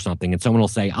pitch or something, and someone will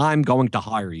say, I'm going to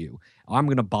hire you. I'm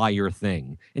going to buy your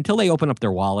thing. Until they open up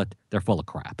their wallet, they're full of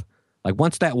crap. Like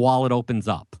once that wallet opens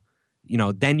up,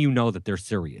 then you know that they're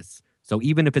serious. So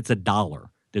even if it's $1,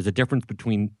 there's a difference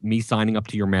between me signing up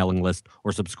to your mailing list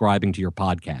or subscribing to your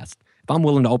podcast. If I'm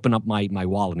willing to open up my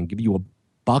wallet and give you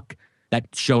 $1, that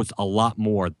shows a lot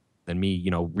more than me,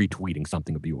 retweeting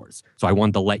something of yours. So I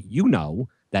wanted to let you know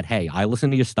that, hey, I listen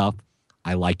to your stuff.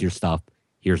 I like your stuff.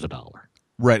 Here's $1.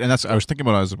 Right, and I was thinking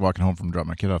about. I was walking home from dropping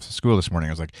my kid off to school this morning.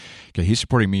 I was like, okay, he's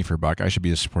supporting me for $1. I should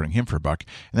be supporting him for $1. And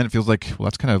then it feels like, well,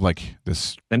 that's kind of like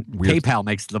this. Then weird... PayPal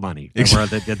makes the money, or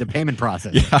the payment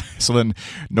process. Yeah, so then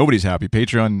nobody's happy.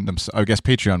 Patreon, I guess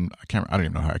Patreon. I don't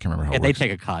even know how. I can't remember how. Yeah, they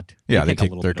take a cut. Yeah, they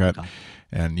take their cut,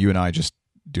 and you and I just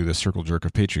do the circle jerk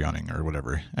of Patreoning or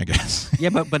whatever. I guess. Yeah,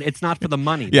 but it's not for the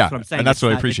money. That's yeah, what I'm saying. And that's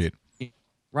what I appreciate.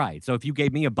 Right. So if you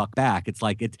gave me $1 back, it's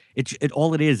like it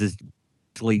all it is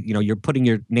you're putting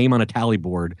your name on a tally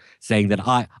board saying that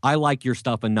I like your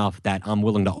stuff enough that I'm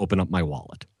willing to open up my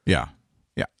wallet. Yeah.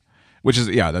 Which is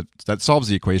that solves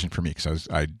the equation for me, because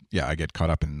I get caught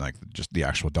up in like just the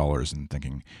actual dollars and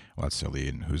thinking, well, that's silly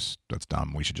and that's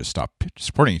dumb. We should just stop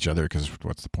supporting each other because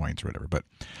what's the point or whatever. But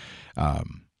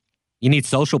you need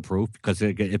social proof, because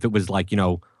if it was like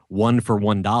 $1 for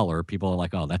 $1, people are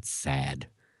like, oh, that's sad.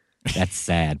 That's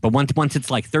sad. But once it's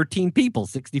like 13 people,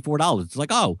 $64, it's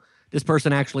like, oh, this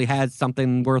person actually has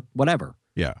something worth whatever.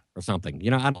 Yeah. Or something.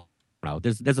 I don't know.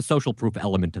 There's a social proof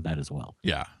element to that as well.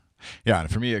 Yeah. Yeah, and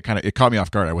for me, it caught me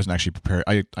off guard. I wasn't actually prepared.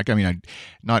 I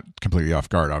not completely off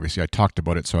guard. Obviously, I talked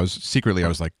about it, so I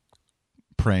was like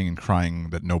praying and crying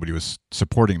that nobody was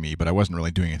supporting me, but I wasn't really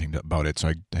doing anything about it, so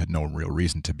I had no real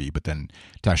reason to be. But then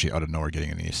to actually out of nowhere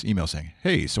getting this email saying,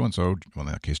 "Hey, so and so," well,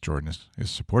 in that case, Jordan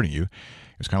is supporting you.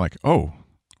 It was kind of like, oh,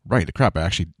 right, crap.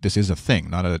 This is a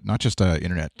thing, not just a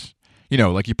internet.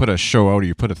 Like you put a show out or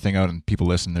you put a thing out and people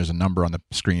listen, there's a number on the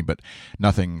screen, but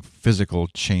nothing physical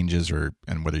changes,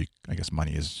 and whether I guess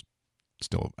money is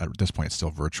still, at this point, it's still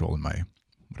virtual in my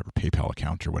whatever PayPal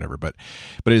account or whatever, but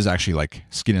it is actually like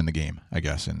skin in the game, I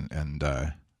guess. And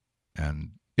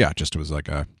yeah, just it was like,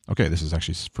 okay, this is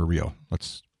actually for real.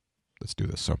 Let's do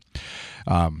this. So,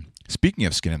 speaking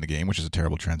of skin in the game, which is a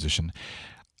terrible transition,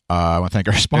 I want to thank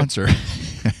our sponsor.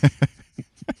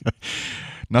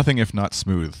 Nothing if not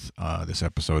smooth, this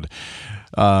episode,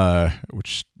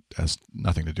 which has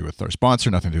nothing to do with our sponsor,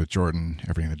 nothing to do with Jordan,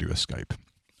 everything to do with Skype.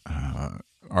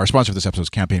 Our sponsor for this episode is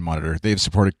Campaign Monitor. They've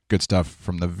supported Good Stuff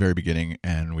from the very beginning,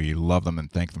 and we love them and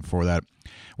thank them for that.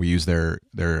 We use their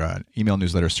email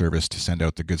newsletter service to send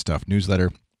out the Good Stuff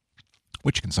newsletter,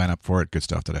 which you can sign up for at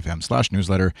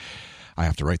goodstuff.fm/newsletter. I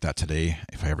have to write that today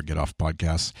if I ever get off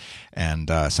podcasts and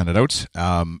send it out.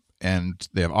 And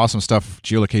they have awesome stuff,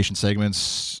 geolocation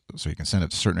segments, so you can send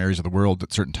it to certain areas of the world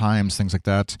at certain times, things like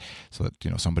that, so that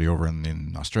somebody over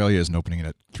in Australia isn't opening it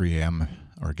at 3 a.m.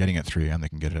 or getting it at 3 a.m. They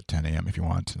can get it at 10 a.m. if you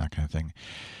want, and that kind of thing.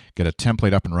 Get a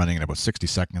template up and running in about 60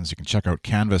 seconds. You can check out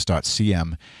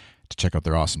canvas.cm to check out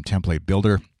their awesome template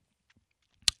builder.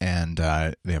 And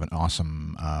they have an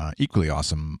awesome, equally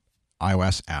awesome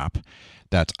iOS app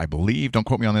that I believe, don't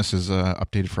quote me on this, is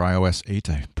updated for iOS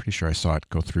 8. I'm pretty sure I saw it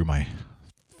go through my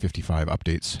 55 app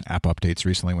updates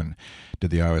recently when I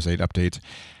did the iOS 8 update,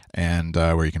 and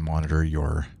where you can monitor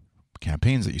your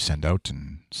campaigns that you send out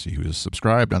and see who is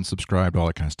subscribed, unsubscribed, all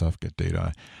that kind of stuff, get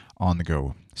data on the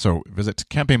go. So visit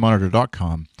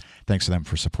campaignmonitor.com. Thanks to them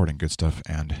for supporting Good Stuff,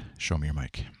 and show me your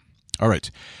mic. All right.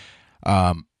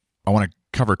 I want to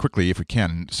cover quickly, if we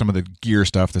can, some of the gear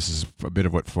stuff. This is a bit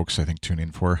of what folks, I think, tune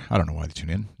in for. I don't know why they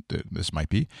tune in. This might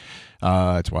be.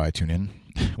 It's why I tune in,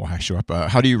 why I show up.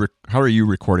 How are you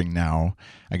recording now,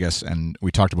 I guess? And we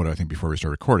talked about it, I think, before we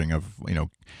started recording, of,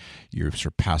 you're sort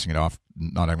of passing it off,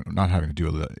 not having to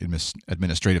do the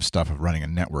administrative stuff of running a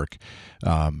network.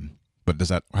 But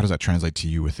how does that translate to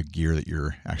you with the gear that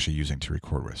you're actually using to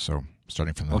record with? So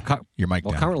starting from your mic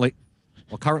down.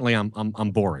 Well, currently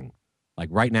I'm boring. Like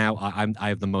right now, I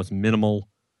have the most minimal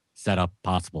setup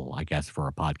possible, I guess, for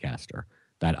a podcaster.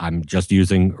 That I'm just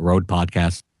using Rode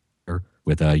Podcaster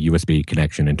with a USB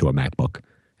connection into a MacBook,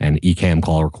 and Ecamm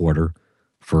call recorder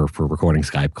for recording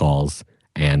Skype calls,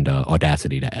 and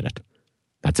Audacity to edit.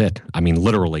 That's it. I mean,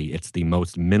 literally, it's the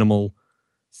most minimal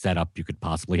setup you could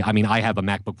possibly. I mean, I have a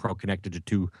MacBook Pro connected to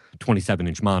two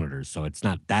 27-inch monitors, so it's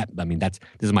not that. I mean, this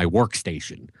is my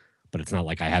workstation, but it's not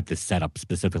like I have this set up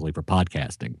specifically for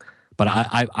podcasting. But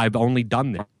I've only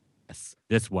done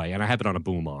this way, and I have it on a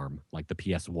boom arm, like the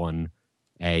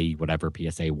PS1A, whatever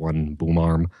PSA1 boom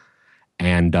arm,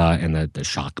 and the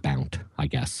shock mount, I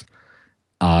guess.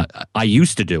 I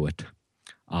used to do it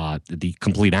the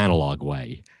complete analog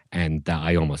way, and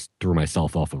I almost threw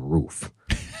myself off a roof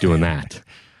doing that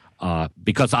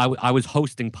because I was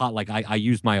hosting I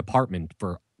used my apartment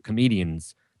for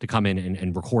comedians to come in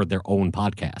and record their own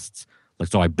podcasts. Like,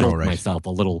 so I built myself a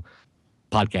little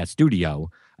podcast studio,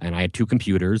 and I had 2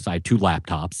 computers, I had 2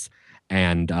 laptops,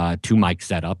 and 2 mic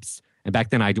setups. And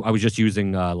back then I was just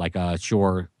using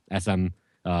Shure SM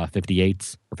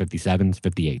 58s or 57s,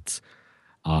 58s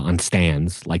on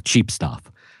stands, like cheap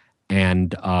stuff. And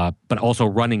but also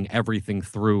running everything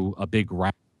through a big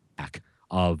rack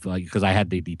of because I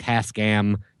had the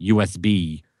Tascam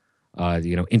USB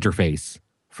interface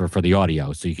for the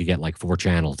audio, so you could get like 4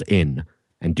 channels in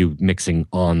and do mixing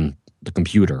on the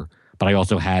computer. But I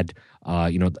also had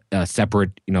a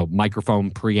separate microphone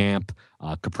preamp,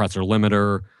 compressor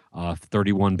limiter,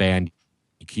 31 band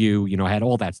EQ. I had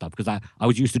all that stuff because I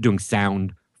was used to doing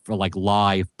sound for like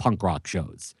live punk rock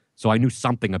shows, so I knew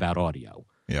something about audio.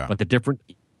 Yeah. But the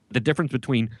difference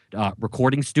between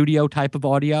recording studio type of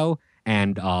audio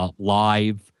and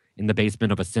live in the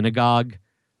basement of a synagogue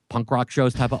punk rock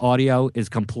shows type of audio is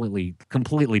completely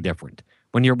different.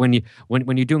 When you're doing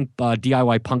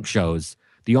DIY punk shows,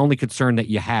 the only concern that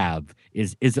you have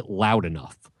is it loud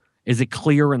enough? Is it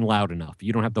clear and loud enough?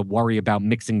 You don't have to worry about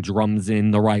mixing drums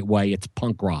in the right way. It's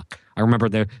punk rock. I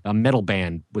remember a metal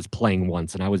band was playing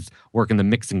once, and I was working the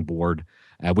mixing board,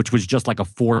 which was just like a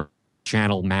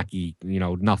 4-channel Mackie,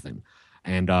 nothing.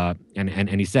 And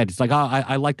he said, it's like,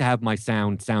 I like to have my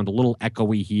sound a little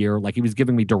echoey here. Like he was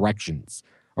giving me directions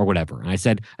or whatever. And I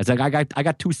said, I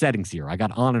got 2 settings here. I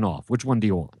got on and off. Which one do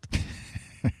you want?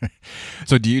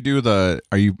 So do you do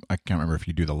I can't remember if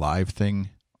you do the live thing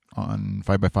on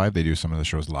 5x5. They do some of the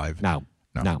shows live. No.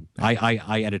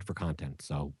 I edit for content,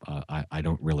 so I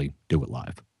don't really do it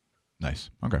live.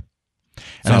 Nice. Okay.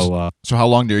 So so how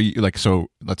long do you so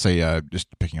let's say just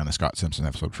picking on the Scott Simpson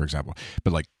episode, for example,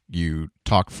 but like you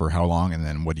talk for how long, and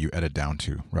then what do you edit down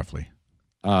to roughly?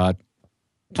 Talk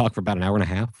for about an hour and a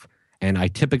half, and I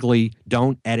typically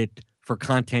don't edit for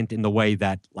content in the way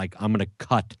that like I'm going to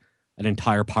cut an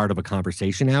entire part of a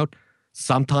conversation out.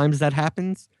 Sometimes that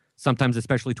happens. Sometimes,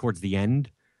 especially towards the end,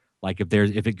 like if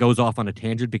it goes off on a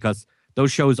tangent, because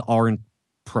those shows aren't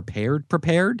prepared.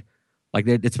 Like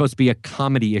it's supposed to be a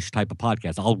comedy-ish type of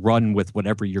podcast. I'll run with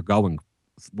whatever you're going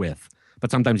with,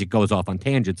 but sometimes it goes off on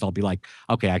tangents. I'll be like,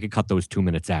 okay, I could cut those 2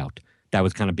 minutes out. That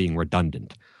was kind of being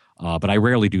redundant. But I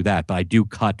rarely do that. But I do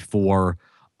cut for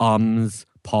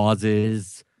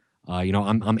pauses.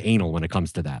 I'm anal when it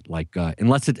comes to that. Like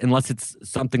unless it's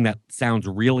something that sounds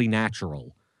really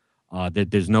natural,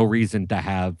 that there's no reason to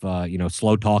have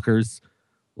slow talkers.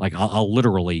 Like I'll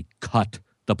literally cut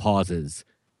the pauses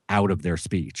out of their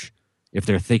speech. If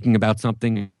they're thinking about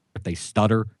something, if they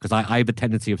stutter, because I have a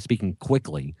tendency of speaking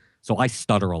quickly, so I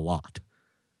stutter a lot.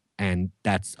 And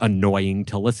that's annoying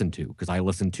to listen to, because I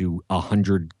listen to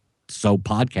 100 so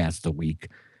podcasts a week.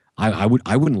 I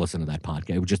wouldn't listen to that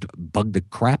podcast. It would just bug the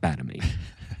crap out of me.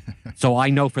 So I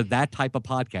know for that type of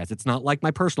podcast, it's not like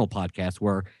my personal podcast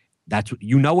where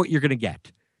what you're going to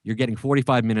get. You're getting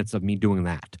 45 minutes of me doing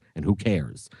that, and who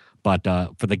cares? But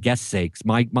for the guest's sakes,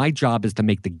 my job is to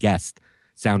make the guest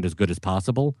sound as good as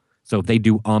possible. So if they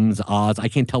do ahs, I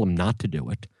can't tell them not to do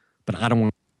it, but I don't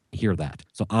want to hear that.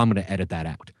 So I'm going to edit that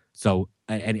out. So,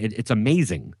 and it's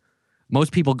amazing.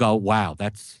 Most people go, wow,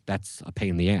 that's a pain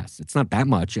in the ass. It's not that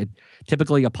much.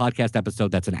 Typically a podcast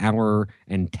episode that's an hour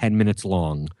and 10 minutes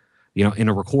long, in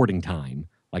a recording time,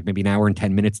 like maybe an hour and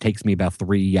 10 minutes takes me about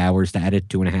 3 hours to edit,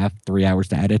 2.5, 3 hours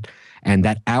to edit. And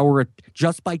that hour,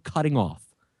 just by cutting off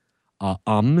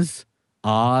ahs,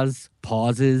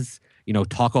 pauses,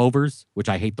 talkovers, which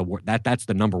I hate the word. That's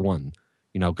the number one,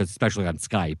 because especially on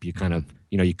Skype, you kind of,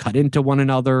 you cut into one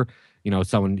another,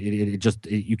 someone,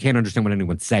 you can't understand what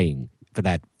anyone's saying for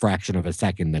that fraction of a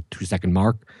second, that 2-second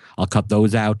mark. I'll cut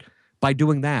those out. By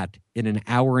doing that, in an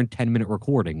hour and 10 minute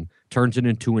recording, turns it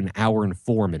into an hour and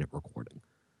 4 minute recording.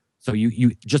 So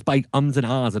you just by ums and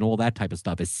ahs and all that type of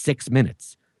stuff is 6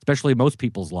 minutes, especially most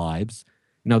people's lives.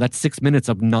 That's 6 minutes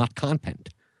of not content.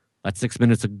 That's 6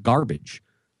 minutes of garbage.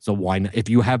 So why not? If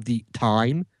you have the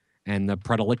time and the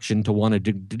predilection to want to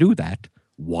do that,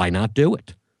 why not do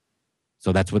it?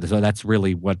 So that's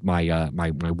really what my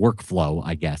my workflow,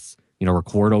 I guess.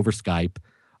 Record over Skype,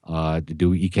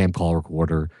 do Ecamm call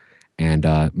recorder, and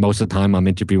most of the time I'm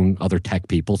interviewing other tech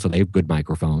people, so they have good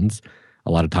microphones.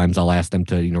 A lot of times I'll ask them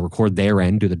to record their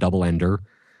end, do the double ender,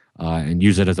 and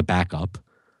use it as a backup,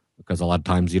 because a lot of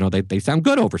times they sound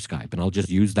good over Skype, and I'll just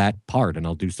use that part, and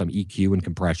I'll do some EQ and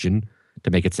compression to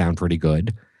make it sound pretty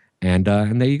good, and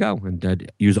there you go.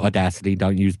 And use Audacity.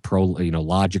 Don't use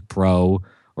Logic Pro,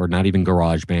 or not even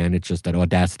GarageBand. It's just that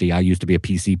Audacity. I used to be a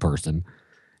PC person.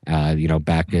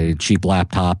 Back a cheap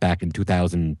laptop back in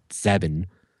 2007,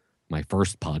 my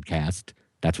first podcast.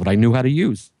 That's what I knew how to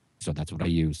use. So that's what I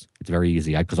use. It's very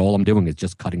easy because all I'm doing is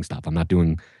just cutting stuff. I'm not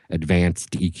doing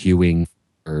advanced EQing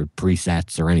or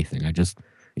presets or anything. I just,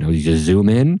 you just zoom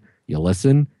in, you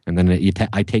listen, and then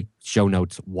I take show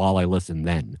notes while I listen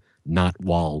then, not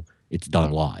while it's done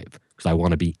live, because I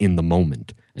want to be in the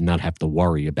moment and not have to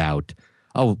worry about,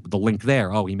 oh, the link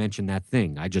there. Oh, he mentioned that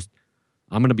thing.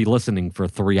 I'm going to be listening for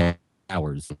 3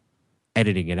 hours,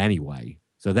 editing it anyway.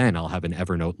 So then I'll have an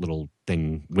Evernote little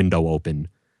thing window open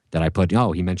that I put,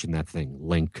 oh, he mentioned that thing,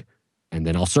 link, and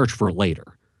then I'll search for it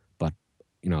later. But,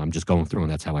 I'm just going through,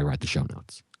 and that's how I write the show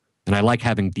notes. And I like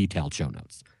having detailed show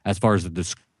notes as far as the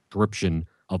description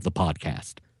of the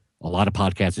podcast. A lot of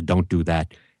podcasts don't do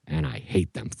that, and I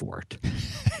hate them for it.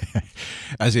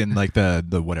 As in, like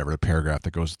the whatever, the paragraph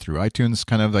that goes through iTunes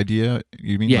kind of idea,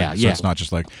 you mean? Yeah, so it's not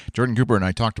just like, Jordan Cooper and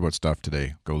I talked about stuff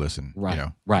today, go listen.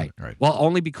 Right, right. Well,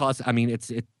 only because,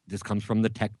 this comes from the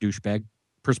tech douchebag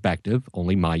perspective.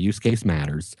 Only my use case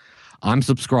matters. I'm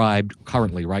subscribed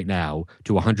currently right now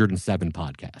to 107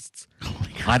 podcasts.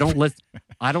 I don't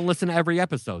listen to every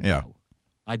episode, though.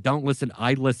 I don't listen.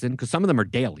 I listen because some of them are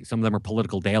daily. Some of them are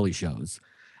political daily shows.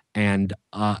 And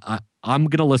I'm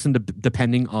going to listen to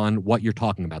depending on what you're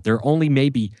talking about. There are only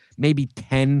maybe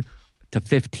 10 to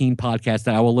 15 podcasts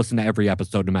that I will listen to every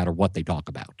episode no matter what they talk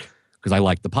about, because I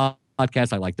like the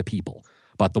podcast, I like the people.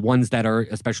 But the ones that are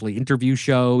especially interview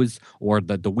shows or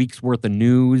the week's worth of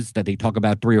news that they talk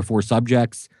about 3 or 4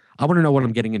 subjects, I want to know what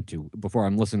I'm getting into before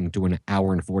I'm listening to an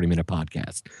hour and 40-minute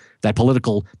podcast. That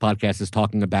political podcast is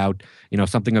talking about,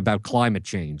 something about climate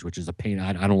change, which is a pain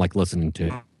I don't like listening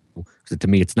to. Because to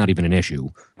me, it's not even an issue.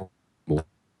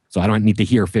 So I don't need to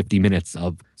hear 50 minutes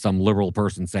of some liberal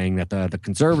person saying that the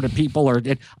conservative people are.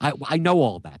 I know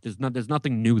all that. There's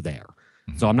nothing new there.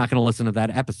 So I'm not going to listen to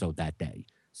that episode that day.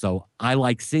 So I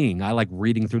like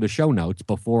reading through the show notes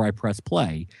before I press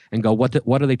play and go,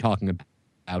 what are they talking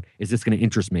about? Is this going to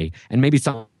interest me? And maybe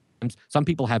some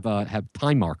people have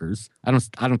time markers. I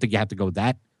don't think you have to go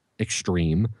that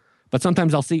extreme. But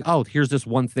sometimes I'll see, oh, here's this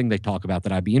one thing they talk about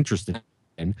that I'd be interested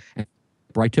in, and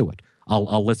right to it.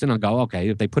 I'll listen and go, okay,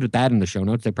 if they put that in the show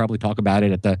notes, they probably talk about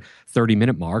it at the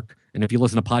 30-minute mark. And if you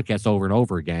listen to podcasts over and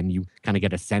over again, you kind of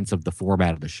get a sense of the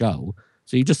format of the show.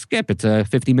 So you just skip. It's a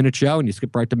 50-minute show, and you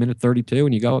skip right to minute 32,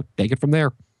 and you go take it from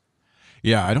there.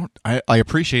 Yeah, I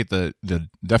appreciate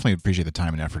definitely appreciate the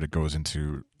time and effort it goes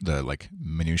into the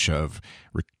minutia of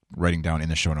writing down in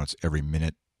the show notes every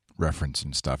minute reference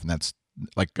and stuff. And that's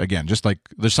again, just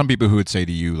there's some people who would say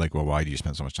to you, well, why do you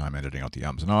spend so much time editing out the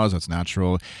ums and ahs? That's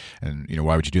natural. And,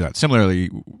 why would you do that? Similarly,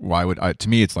 to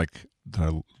me, it's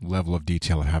the level of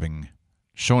detail of having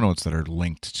show notes that are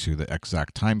linked to the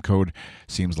exact time code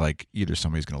seems like either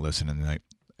somebody's going to listen, and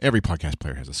every podcast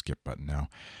player has a skip button now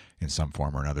in some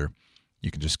form or another. You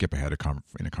can just skip ahead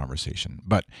in a conversation.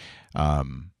 But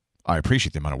I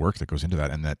appreciate the amount of work that goes into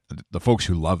that, and that the folks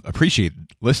who appreciate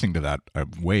listening to that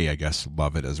way, I guess,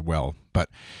 love it as well. But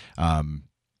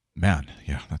man,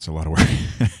 yeah, that's a lot of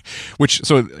work.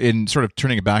 So in sort of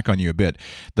turning it back on you a bit,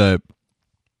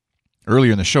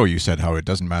 earlier in the show you said how it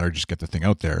doesn't matter, just get the thing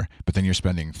out there. But then you're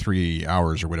spending 3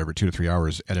 hours or whatever, 2 to 3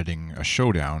 hours editing a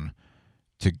show down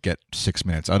to get 6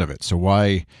 minutes out of it. So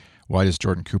why does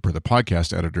Jordan Cooper, the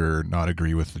podcast editor, not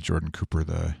agree with the Jordan Cooper,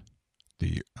 the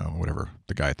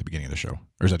guy at the beginning of the show?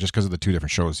 Or is that just because of the 2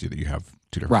 different shows that you have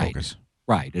 2 different focus?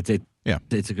 Right.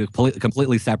 It's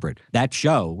completely separate. That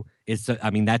show is,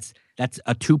 that's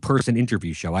a 2-person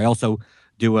interview show. I also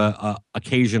do a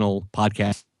occasional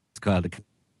podcast, the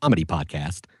comedy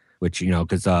podcast, which,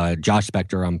 because Josh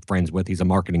Spector, I'm friends with, he's a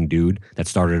marketing dude that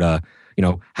started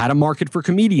how to market for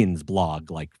comedians blog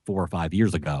 4 or 5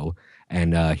 years ago.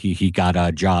 And he got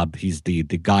a job. He's the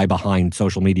guy behind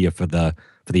social media for the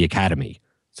Academy.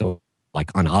 So like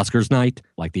on Oscars night,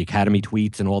 like the Academy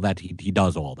tweets and all that. He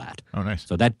does all that. Oh, nice.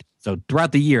 So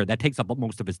throughout the year, that takes up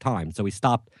most of his time. So he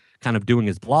stopped kind of doing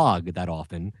his blog that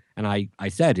often. And I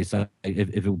said, if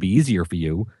it would be easier for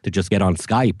you to just get on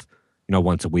Skype,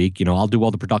 once a week, I'll do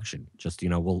all the production. Just,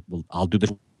 I'll do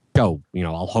the show,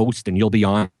 I'll host and you'll be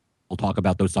on. We'll talk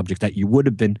about those subjects that you would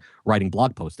have been writing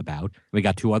blog posts about. We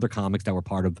got 2 other comics that were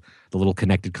part of the little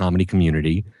connected comedy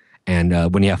community.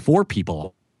 And when you have 4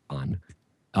 people on,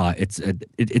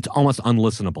 it's almost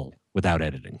unlistenable without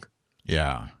editing.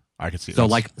 Yeah, I can see.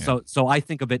 So so I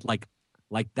think of it like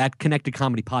that connected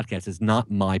comedy podcast is not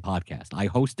my podcast. I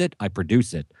host it, I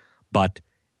produce it, but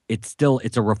it's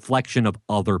a reflection of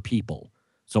other people.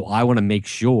 So I want to make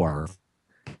sure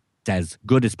it's as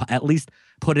good as at least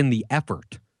put in the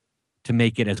effort to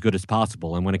make it as good as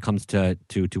possible. And when it comes to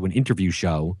an interview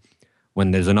show,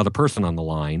 when there's another person on the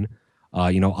line,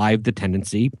 I have the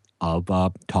tendency of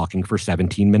talking for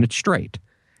 17 minutes straight,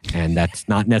 and that's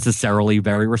not necessarily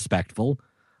very respectful.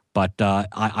 But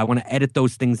I want to edit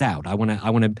those things out. I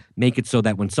want to make it so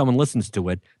that when someone listens to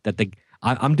it, that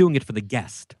I'm doing it for the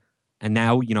guest. And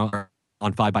now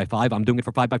on 5x5, I'm doing it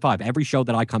for 5x5. Every show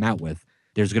that I come out with,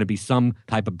 there's going to be some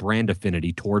type of brand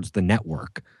affinity towards the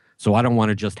network. So I don't want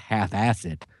to just half-ass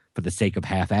it for the sake of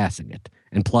half-assing it.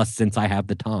 And plus, since I have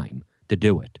the time to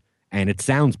do it, and it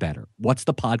sounds better, what's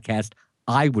the podcast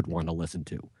I would want to listen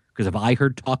to? Because if I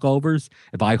heard talkovers,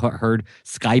 if I heard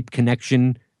Skype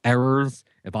connection errors,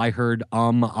 if I heard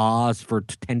ahs for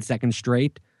 10 seconds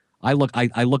straight, I look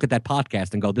at that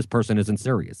podcast and go, this person isn't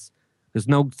serious. There's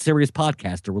no serious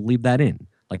podcaster will leave that in.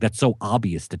 Like, that's so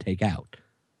obvious to take out.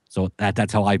 So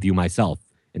that's how I view myself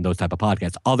in those type of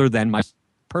podcasts, other than my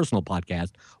personal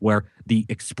podcast, where the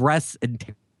express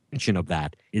intention of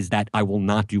that is that I will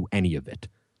not do any of it.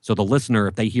 So the listener,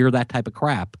 if they hear that type of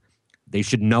crap, they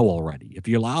should know already. If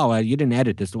you're like, oh, you didn't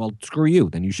edit this, well, screw you,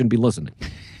 then you shouldn't be listening.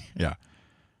 Yeah.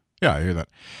 Yeah, I hear that.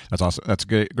 That's awesome. That's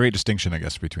a great distinction, I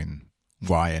guess, between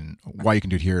why you can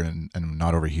do it here and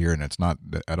not over here, and it's not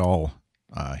at all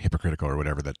hypocritical or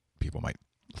whatever that people might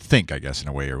think, I guess, in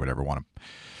a way, or whatever, want to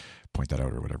point that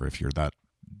out or whatever. If you're that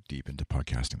deep into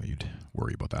podcasting that you'd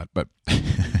worry about that, but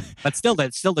but still,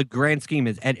 the grand scheme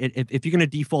is, if you're going to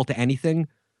default to anything,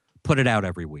 put it out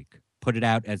every week. Put it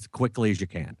out as quickly as you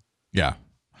can. Yeah,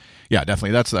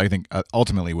 definitely. That's, I think,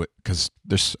 ultimately what, because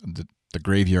there's the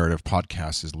graveyard of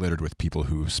podcasts is littered with people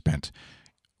who spent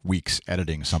weeks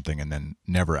editing something and then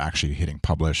never actually hitting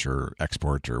publish or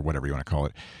export or whatever you want to call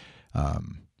it,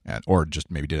 or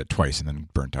just maybe did it twice and then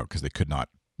burnt out because they could not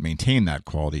maintain that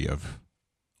quality of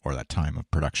or that time of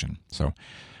production. So,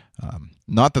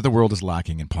 not that the world is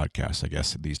lacking in podcasts, I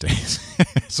guess, these days.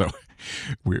 So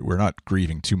we're not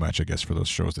grieving too much, I guess, for those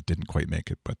shows that didn't quite make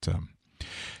it. But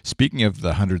speaking of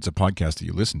the hundreds of podcasts that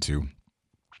you listen to,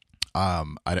 I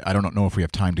don't know if we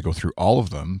have time to go through all of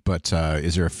them, but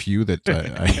is there a few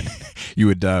that you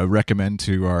would recommend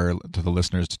to the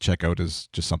listeners to check out as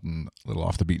just something a little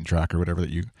off the beaten track or whatever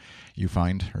that you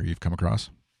find or you've come across?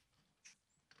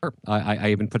 Sure. I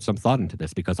even put some thought into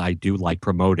this because I do like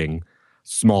promoting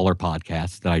smaller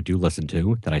podcasts that I do listen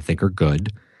to that I think are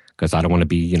good, because I don't want to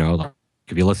be, like,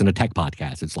 if you listen to tech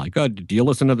podcasts, it's like, oh, do you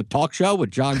listen to the talk show with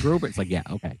John Gruber? It's like, yeah,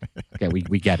 okay,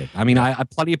 we get it. I mean, I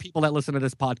plenty of people that listen to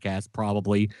this podcast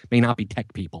probably may not be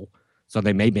tech people, so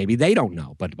maybe they don't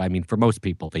know, but I mean, for most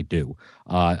people, they do.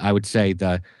 I would say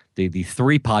the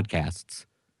 3 podcasts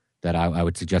that I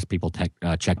would suggest people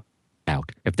check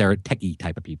out if they're techie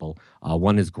type of people.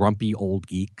 One is Grumpy Old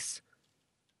Geeks,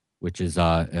 which is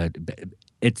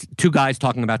it's 2 guys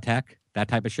talking about tech, that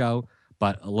type of show,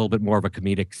 but a little bit more of a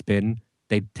comedic spin.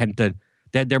 They tend to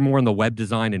they're more in the web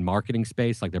design and marketing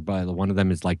space. Like one of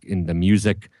them is like in the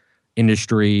music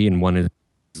industry, and one is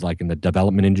like in the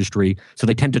development industry. So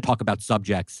they tend to talk about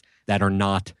subjects that are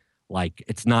not like,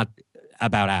 it's not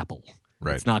about Apple.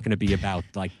 Right. It's not going to be about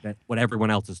like what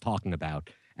everyone else is talking about.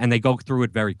 And they go through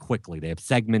it very quickly. They have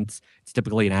segments. It's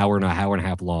typically an hour and a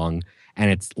half long,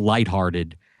 and it's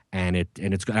lighthearted. And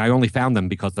it's. I only found them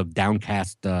because of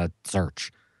Downcast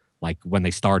search, like when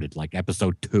they started, like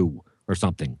episode 2 or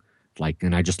something. Like,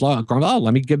 and I just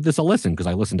let me give this a listen, because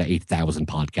I listen to 8,000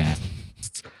 podcasts,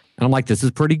 and I'm like, this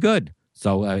is pretty good.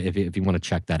 So if you want to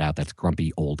check that out, that's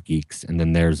Grumpy Old Geeks. And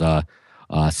then there's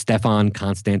Stefan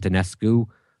Constantinescu,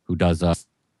 who does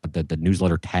the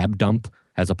newsletter Tab Dump,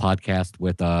 has a podcast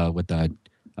with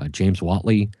James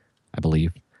Watley, I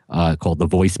believe, called The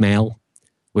Voicemail,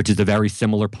 which is a very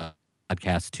similar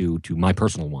podcast to my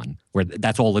personal one, where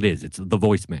that's all it is. It's the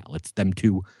voicemail. It's them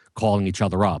 2 calling each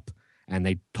other up, and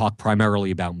they talk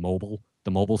primarily about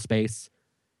the mobile space.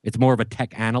 It's more of a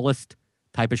tech analyst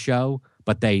type of show,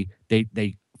 but they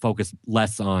focus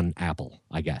less on Apple,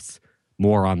 I guess,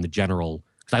 more on the general.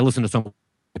 Because I listen to some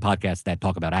podcasts that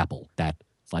talk about Apple. That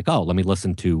it's like, oh, let me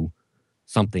listen to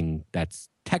something that's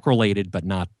tech related, but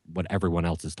not what everyone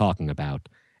else is talking about.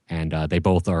 And they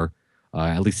both are.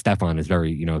 At least Stefan is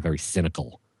very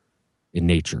cynical in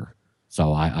nature.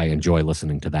 So I enjoy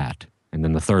listening to that. And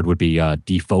then the third would be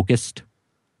Defocused,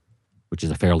 which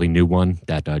is a fairly new one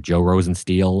that Joe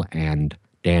Rosenstiel and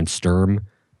Dan Sturm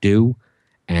do.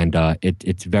 And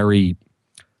it's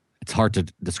hard to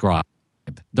describe.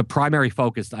 The primary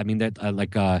focus, I mean,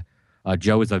 that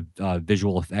Joe is a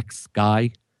visual effects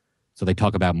guy. So they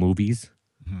talk about movies.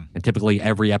 Mm-hmm. And typically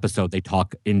every episode they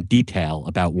talk in detail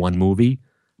about one movie,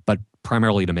 but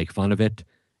primarily to make fun of it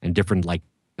and different like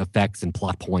effects and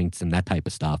plot points and that type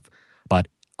of stuff. But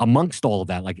amongst all of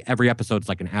that, like every episode's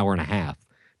like an hour and a half.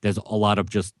 There's a lot of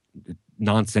just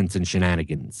nonsense and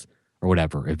shenanigans or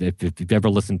whatever. If you've ever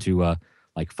listened to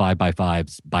like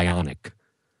 5x5's Bionic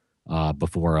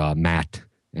before Matt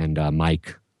and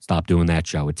Mike stopped doing that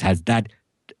show, it has that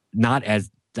not as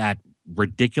that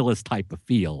ridiculous type of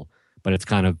feel, but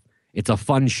it's a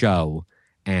fun show.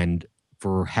 And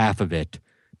for half of it,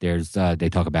 there's they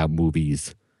talk about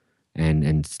movies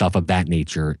and stuff of that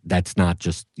nature. That's not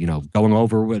just, going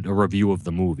over with a review of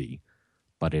the movie,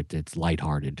 but it's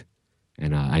lighthearted.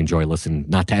 And I enjoy listening,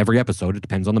 not to every episode. It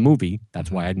depends on the movie.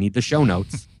 That's why I need the show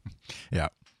notes. Yeah.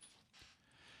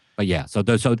 But yeah, so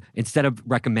instead of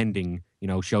recommending,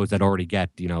 shows that already get,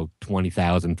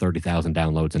 20,000, 30,000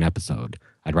 downloads an episode,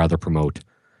 I'd rather promote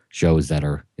shows that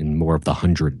are in more of the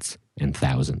hundreds and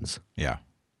thousands. Yeah.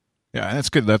 Yeah, and that's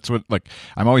good. That's what,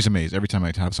 I'm always amazed every time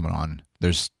I have someone on.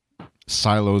 There's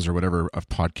silos or whatever of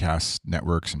podcast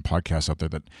networks and podcasts out there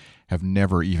that have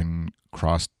never even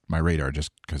crossed my radar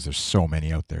just because there's so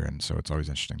many out there. And so it's always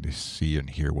interesting to see and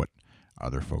hear what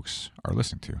other folks are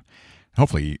listening to.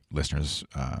 Hopefully listeners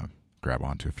grab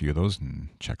onto a few of those and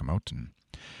check them out and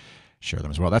share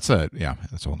them as well. That's a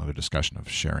whole other discussion of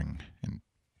sharing. And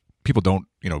people don't,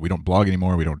 we don't blog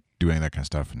anymore. We don't do any of that kind of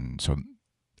stuff. And so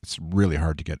it's really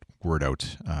hard to get word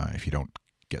out if you don't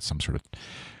get some sort of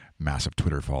massive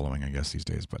Twitter following, I guess, these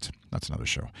days. But that's another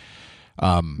show.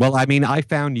 Well, I mean, I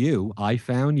found you.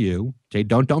 Jay,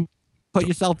 don't put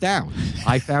yourself down.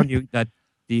 I found you that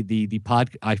the pod.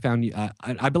 I found you.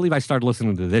 I believe I started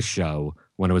listening to this show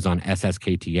when it was on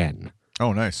SSKTN.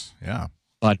 Oh, nice. Yeah.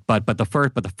 But the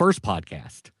first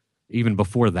podcast, even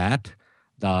before that,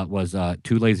 was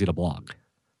Too Lazy to Blog.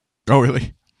 Oh,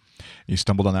 really? You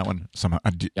stumbled on that one somehow.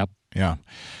 Yep. Yeah.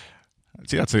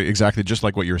 See, that's exactly just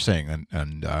like what you were saying.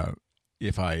 And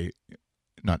if I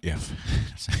was going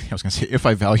to say if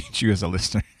I valued you as a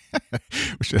listener,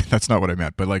 which that's not what I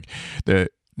meant. But what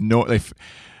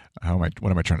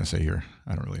am I trying to say here?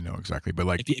 I don't really know exactly.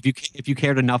 But if you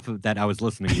cared enough that I was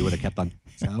listening, you would have kept on.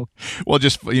 So well,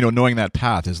 just knowing that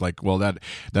path is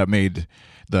that made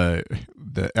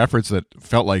the efforts that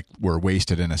felt like were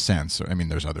wasted in a sense. I mean,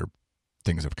 there's other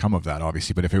things have come of that,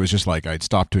 obviously. But if it was just like I'd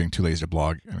stopped doing Too Lazy to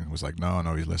Blog and it was like, no,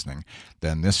 he's listening,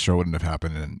 then this show wouldn't have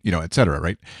happened, and et cetera,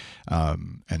 right?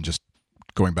 And just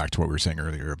going back to what we were saying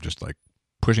earlier of just like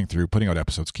pushing through, putting out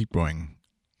episodes, keep going.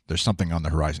 There's something on the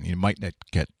horizon. You might not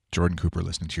get Jordan Cooper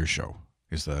listening to your show.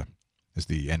 Is the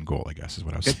end goal, I guess, is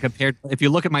what I was saying. Compared, if you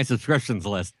look at my subscriptions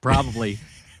list, probably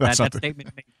that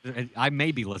statement, I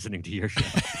may be listening to your show.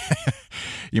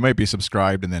 You might be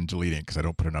subscribed and then deleting because I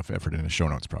don't put enough effort into show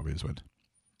notes. Probably is what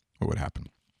would happen.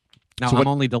 Now I'm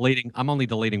only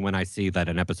deleting when I see that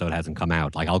an episode hasn't come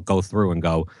out. Like I'll go through and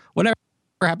go, whatever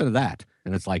happened to that?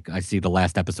 And it's like I see the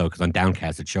last episode because on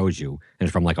Downcast it shows you, and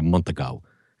it's from like a month ago,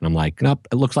 and I'm like, nope,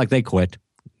 it looks like they quit,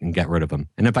 and get rid of them.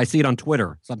 And if I see it on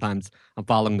Twitter, sometimes I'm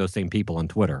following those same people on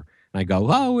Twitter, and I go,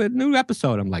 oh, a new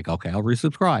episode. I'm like, okay, I'll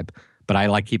resubscribe. But I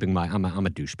like keeping I'm a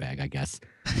douchebag, I guess,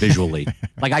 visually.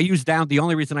 Like the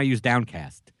only reason I use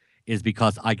Downcast is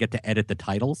because I get to edit the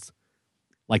titles.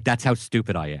 Like that's how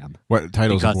stupid I am. What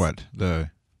titles of what?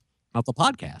 Of the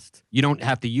podcast. You don't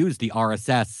have to use the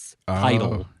RSS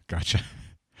title. Gotcha.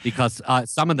 Because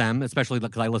some of them, especially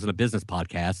because I listen to business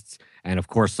podcasts, and of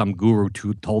course some guru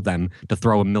told them to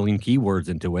throw a million keywords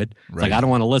into it. It's like, I don't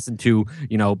want to listen to,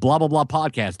 blah, blah, blah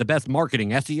podcast, the best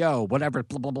marketing, SEO, whatever,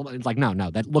 blah, blah, blah. It's like,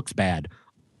 no, that looks bad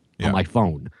on my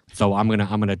phone. So I'm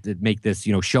gonna make this,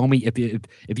 show me,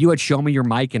 if you had show me your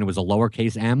mic and it was a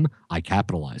lowercase m, I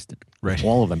capitalized it. Right.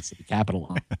 All of them should be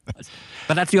capitalized.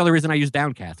 But that's the other reason I use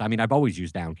Downcast. I mean, I've always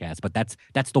used Downcast, but that's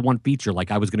the one feature.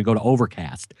 Like I was going to go to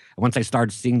Overcast. And once I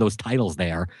started seeing those titles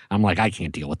there, I'm like, I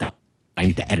can't deal with that. I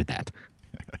need to edit that.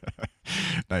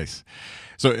 Nice.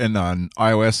 So, and on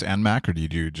iOS and Mac, or are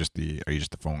you just the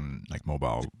phone, like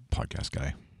mobile podcast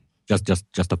guy?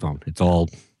 Just a phone. It's all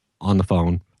on the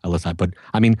phone.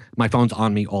 My phone's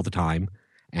on me all the time,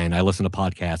 and I listen to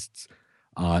podcasts.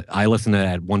 I listen to it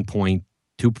at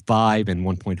 1.25 and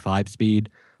 1.5 speed,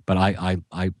 but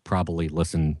I probably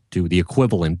listen to the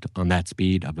equivalent on that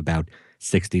speed of about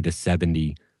 60 to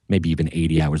 70, maybe even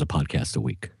 80 hours of podcasts a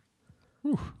week.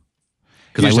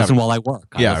 Because I listen while I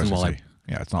work. Yeah, it's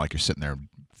not like you're sitting there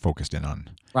focused in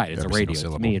on right. It's a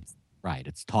radio. To me, it's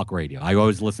talk radio. I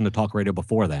always listen to talk radio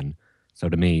before then. So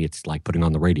to me, it's like putting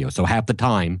on the radio. So half the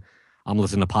time, I'm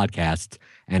listening to podcasts,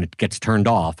 and it gets turned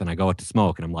off, and I go out to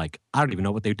smoke, and I'm like, I don't even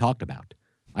know what they talked about.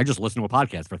 I just listened to a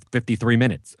podcast for 53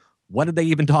 minutes. What did they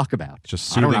even talk about? Just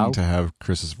soothing to have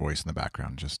Chris's voice in the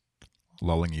background, just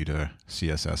lulling you to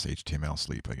CSS HTML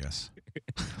sleep, I guess.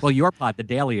 Well, your pod, The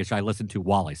Daily-ish, I listen to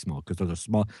while I smoke because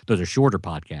those are shorter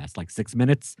podcasts, like 6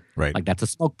 minutes. Right. Like that's a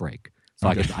smoke break. So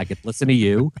okay. I could listen to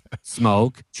you,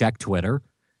 smoke, check Twitter,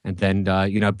 and then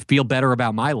feel better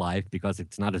about my life because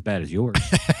it's not as bad as yours.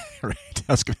 Right.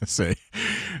 I was going to say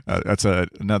that's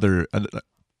another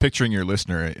picturing your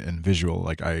listener in visual.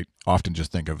 Like I often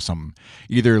just think of some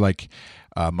either like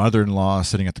mother-in-law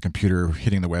sitting at the computer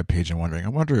hitting the web page and wondering, I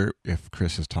wonder if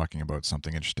Chris is talking about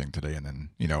something interesting today, and then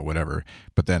whatever.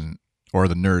 But then, or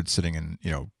the nerd sitting and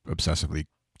obsessively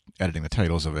editing the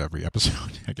titles of every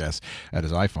episode, I guess, at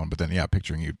his iPhone. But then,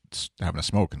 picturing you having a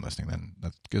smoke and listening, then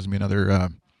that gives me another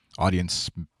audience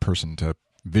person to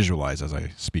visualize as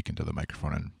I speak into the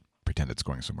microphone and pretend it's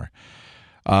going somewhere.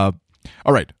 All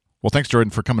right. Well, thanks, Jordan,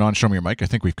 for coming on Show Me Your Mic. I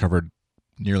think we've covered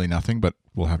nearly nothing, but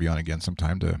we'll have you on again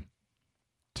sometime to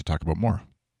talk about more,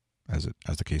 as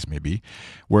the case may be.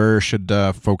 Where should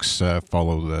folks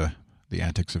follow the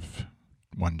antics of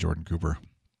one Jordan Cooper?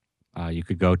 You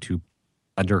could go to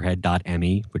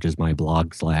blunderhead.me, which is my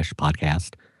blog /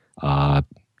 podcast.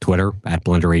 Twitter at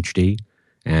BlunderHD,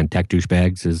 and Tech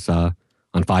Douchebags is on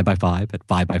 5x5 at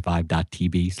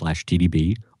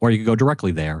 5x5.tv/TDB, or you can go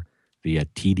directly there via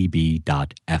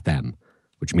tdb.fm,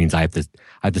 which means I have to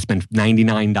spend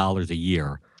 $99 a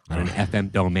year on an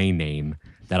FM domain name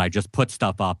that I just put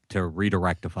stuff up to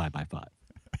redirect to 5x5.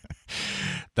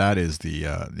 That is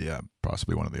the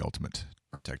possibly one of the ultimate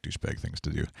tech douchebag things to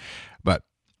do. But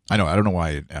I don't know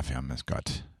why FM has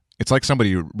got. It's like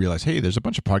somebody realized, hey, there's a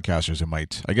bunch of podcasters who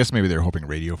might. I guess maybe they're hoping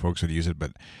radio folks would use it,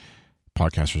 but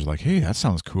podcasters are like, hey, that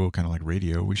sounds cool, kind of like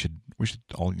radio. We should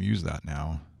all use that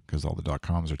now because all the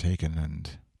 .coms are taken. And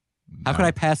how could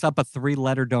I pass up a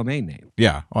 3-letter domain name?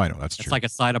 Yeah, I know that's true. It's like a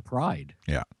sign of pride.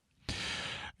 Yeah,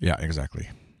 exactly.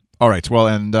 All right. Well,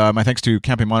 and my thanks to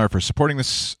Camping Monitor for supporting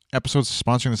this episode,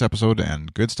 sponsoring this episode,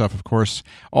 and Good Stuff, of course.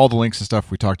 All the links and stuff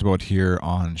we talked about here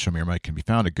on Show Me Your Mic can be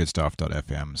found at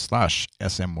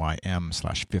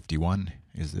goodstuff.fm/SMYM/51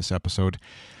 is this episode.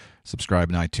 Subscribe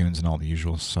in iTunes and all the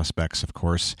usual suspects, of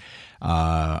course.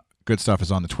 Good Stuff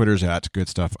is on the Twitters at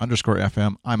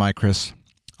goodstuff_FM. I'm iChris.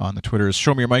 On the Twitters,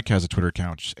 Show Me Your Mic has a Twitter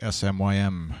account,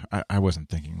 SMYM. I wasn't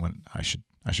thinking when I should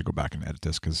go back and edit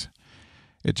this because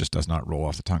it just does not roll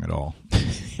off the tongue at all.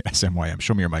 SMYM,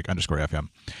 Show Me Your Mic _FM.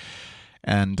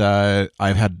 And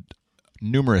I've had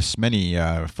many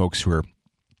folks who are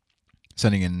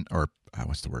sending in, or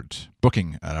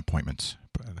booking an appointment.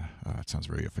 That sounds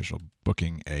very official.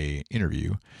 Booking a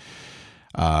interview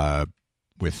for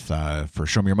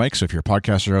Show Me Your Mic. So if you're a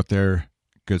podcaster out there,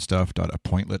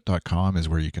 goodstuff.appointlet.com is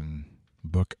where you can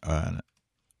book an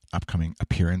upcoming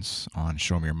appearance on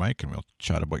Show Me Your Mic, and we'll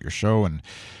chat about your show and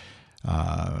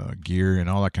gear and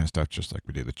all that kind of stuff, just like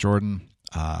we did with Jordan.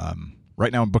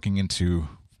 Right now I'm booking into,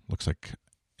 looks like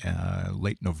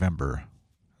late November.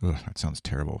 Ugh, that sounds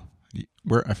terrible. Do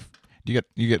you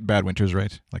get bad winters,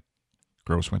 right? Like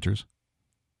gross winters?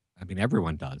 I mean,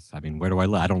 everyone does. I mean, where do I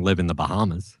live? I don't live in the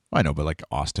Bahamas. I know, but like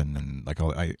Austin and like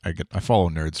I follow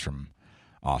nerds from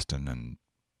Austin and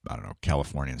I don't know,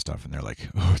 California and stuff, and they're like,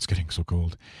 oh, it's getting so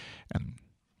cold.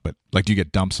 But like, do you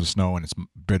get dumps of snow and it's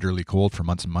bitterly cold for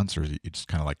months and months, or is it just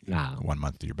kind of like 1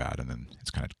 month that you're bad and then it's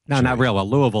kind of chilly? Not real. Well,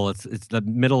 Louisville, it's the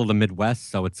middle of the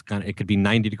Midwest, so it could be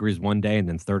 90 degrees one day and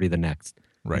then 30 the next.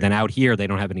 Right. And then out here, they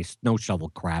don't have any snow shovel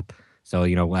crap, so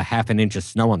a half an inch of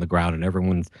snow on the ground, and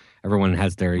everyone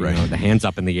has their the hands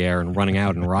up in the air and running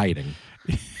out and rioting.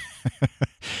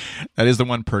 That is the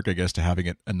one perk, I guess, to having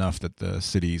it enough that the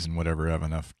cities and whatever have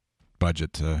enough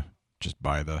budget to just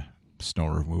buy the snow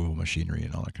removal machinery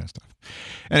and all that kind of stuff.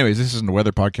 Anyways, this isn't a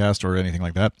weather podcast or anything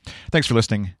like that. Thanks for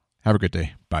listening. Have a good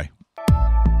day. Bye.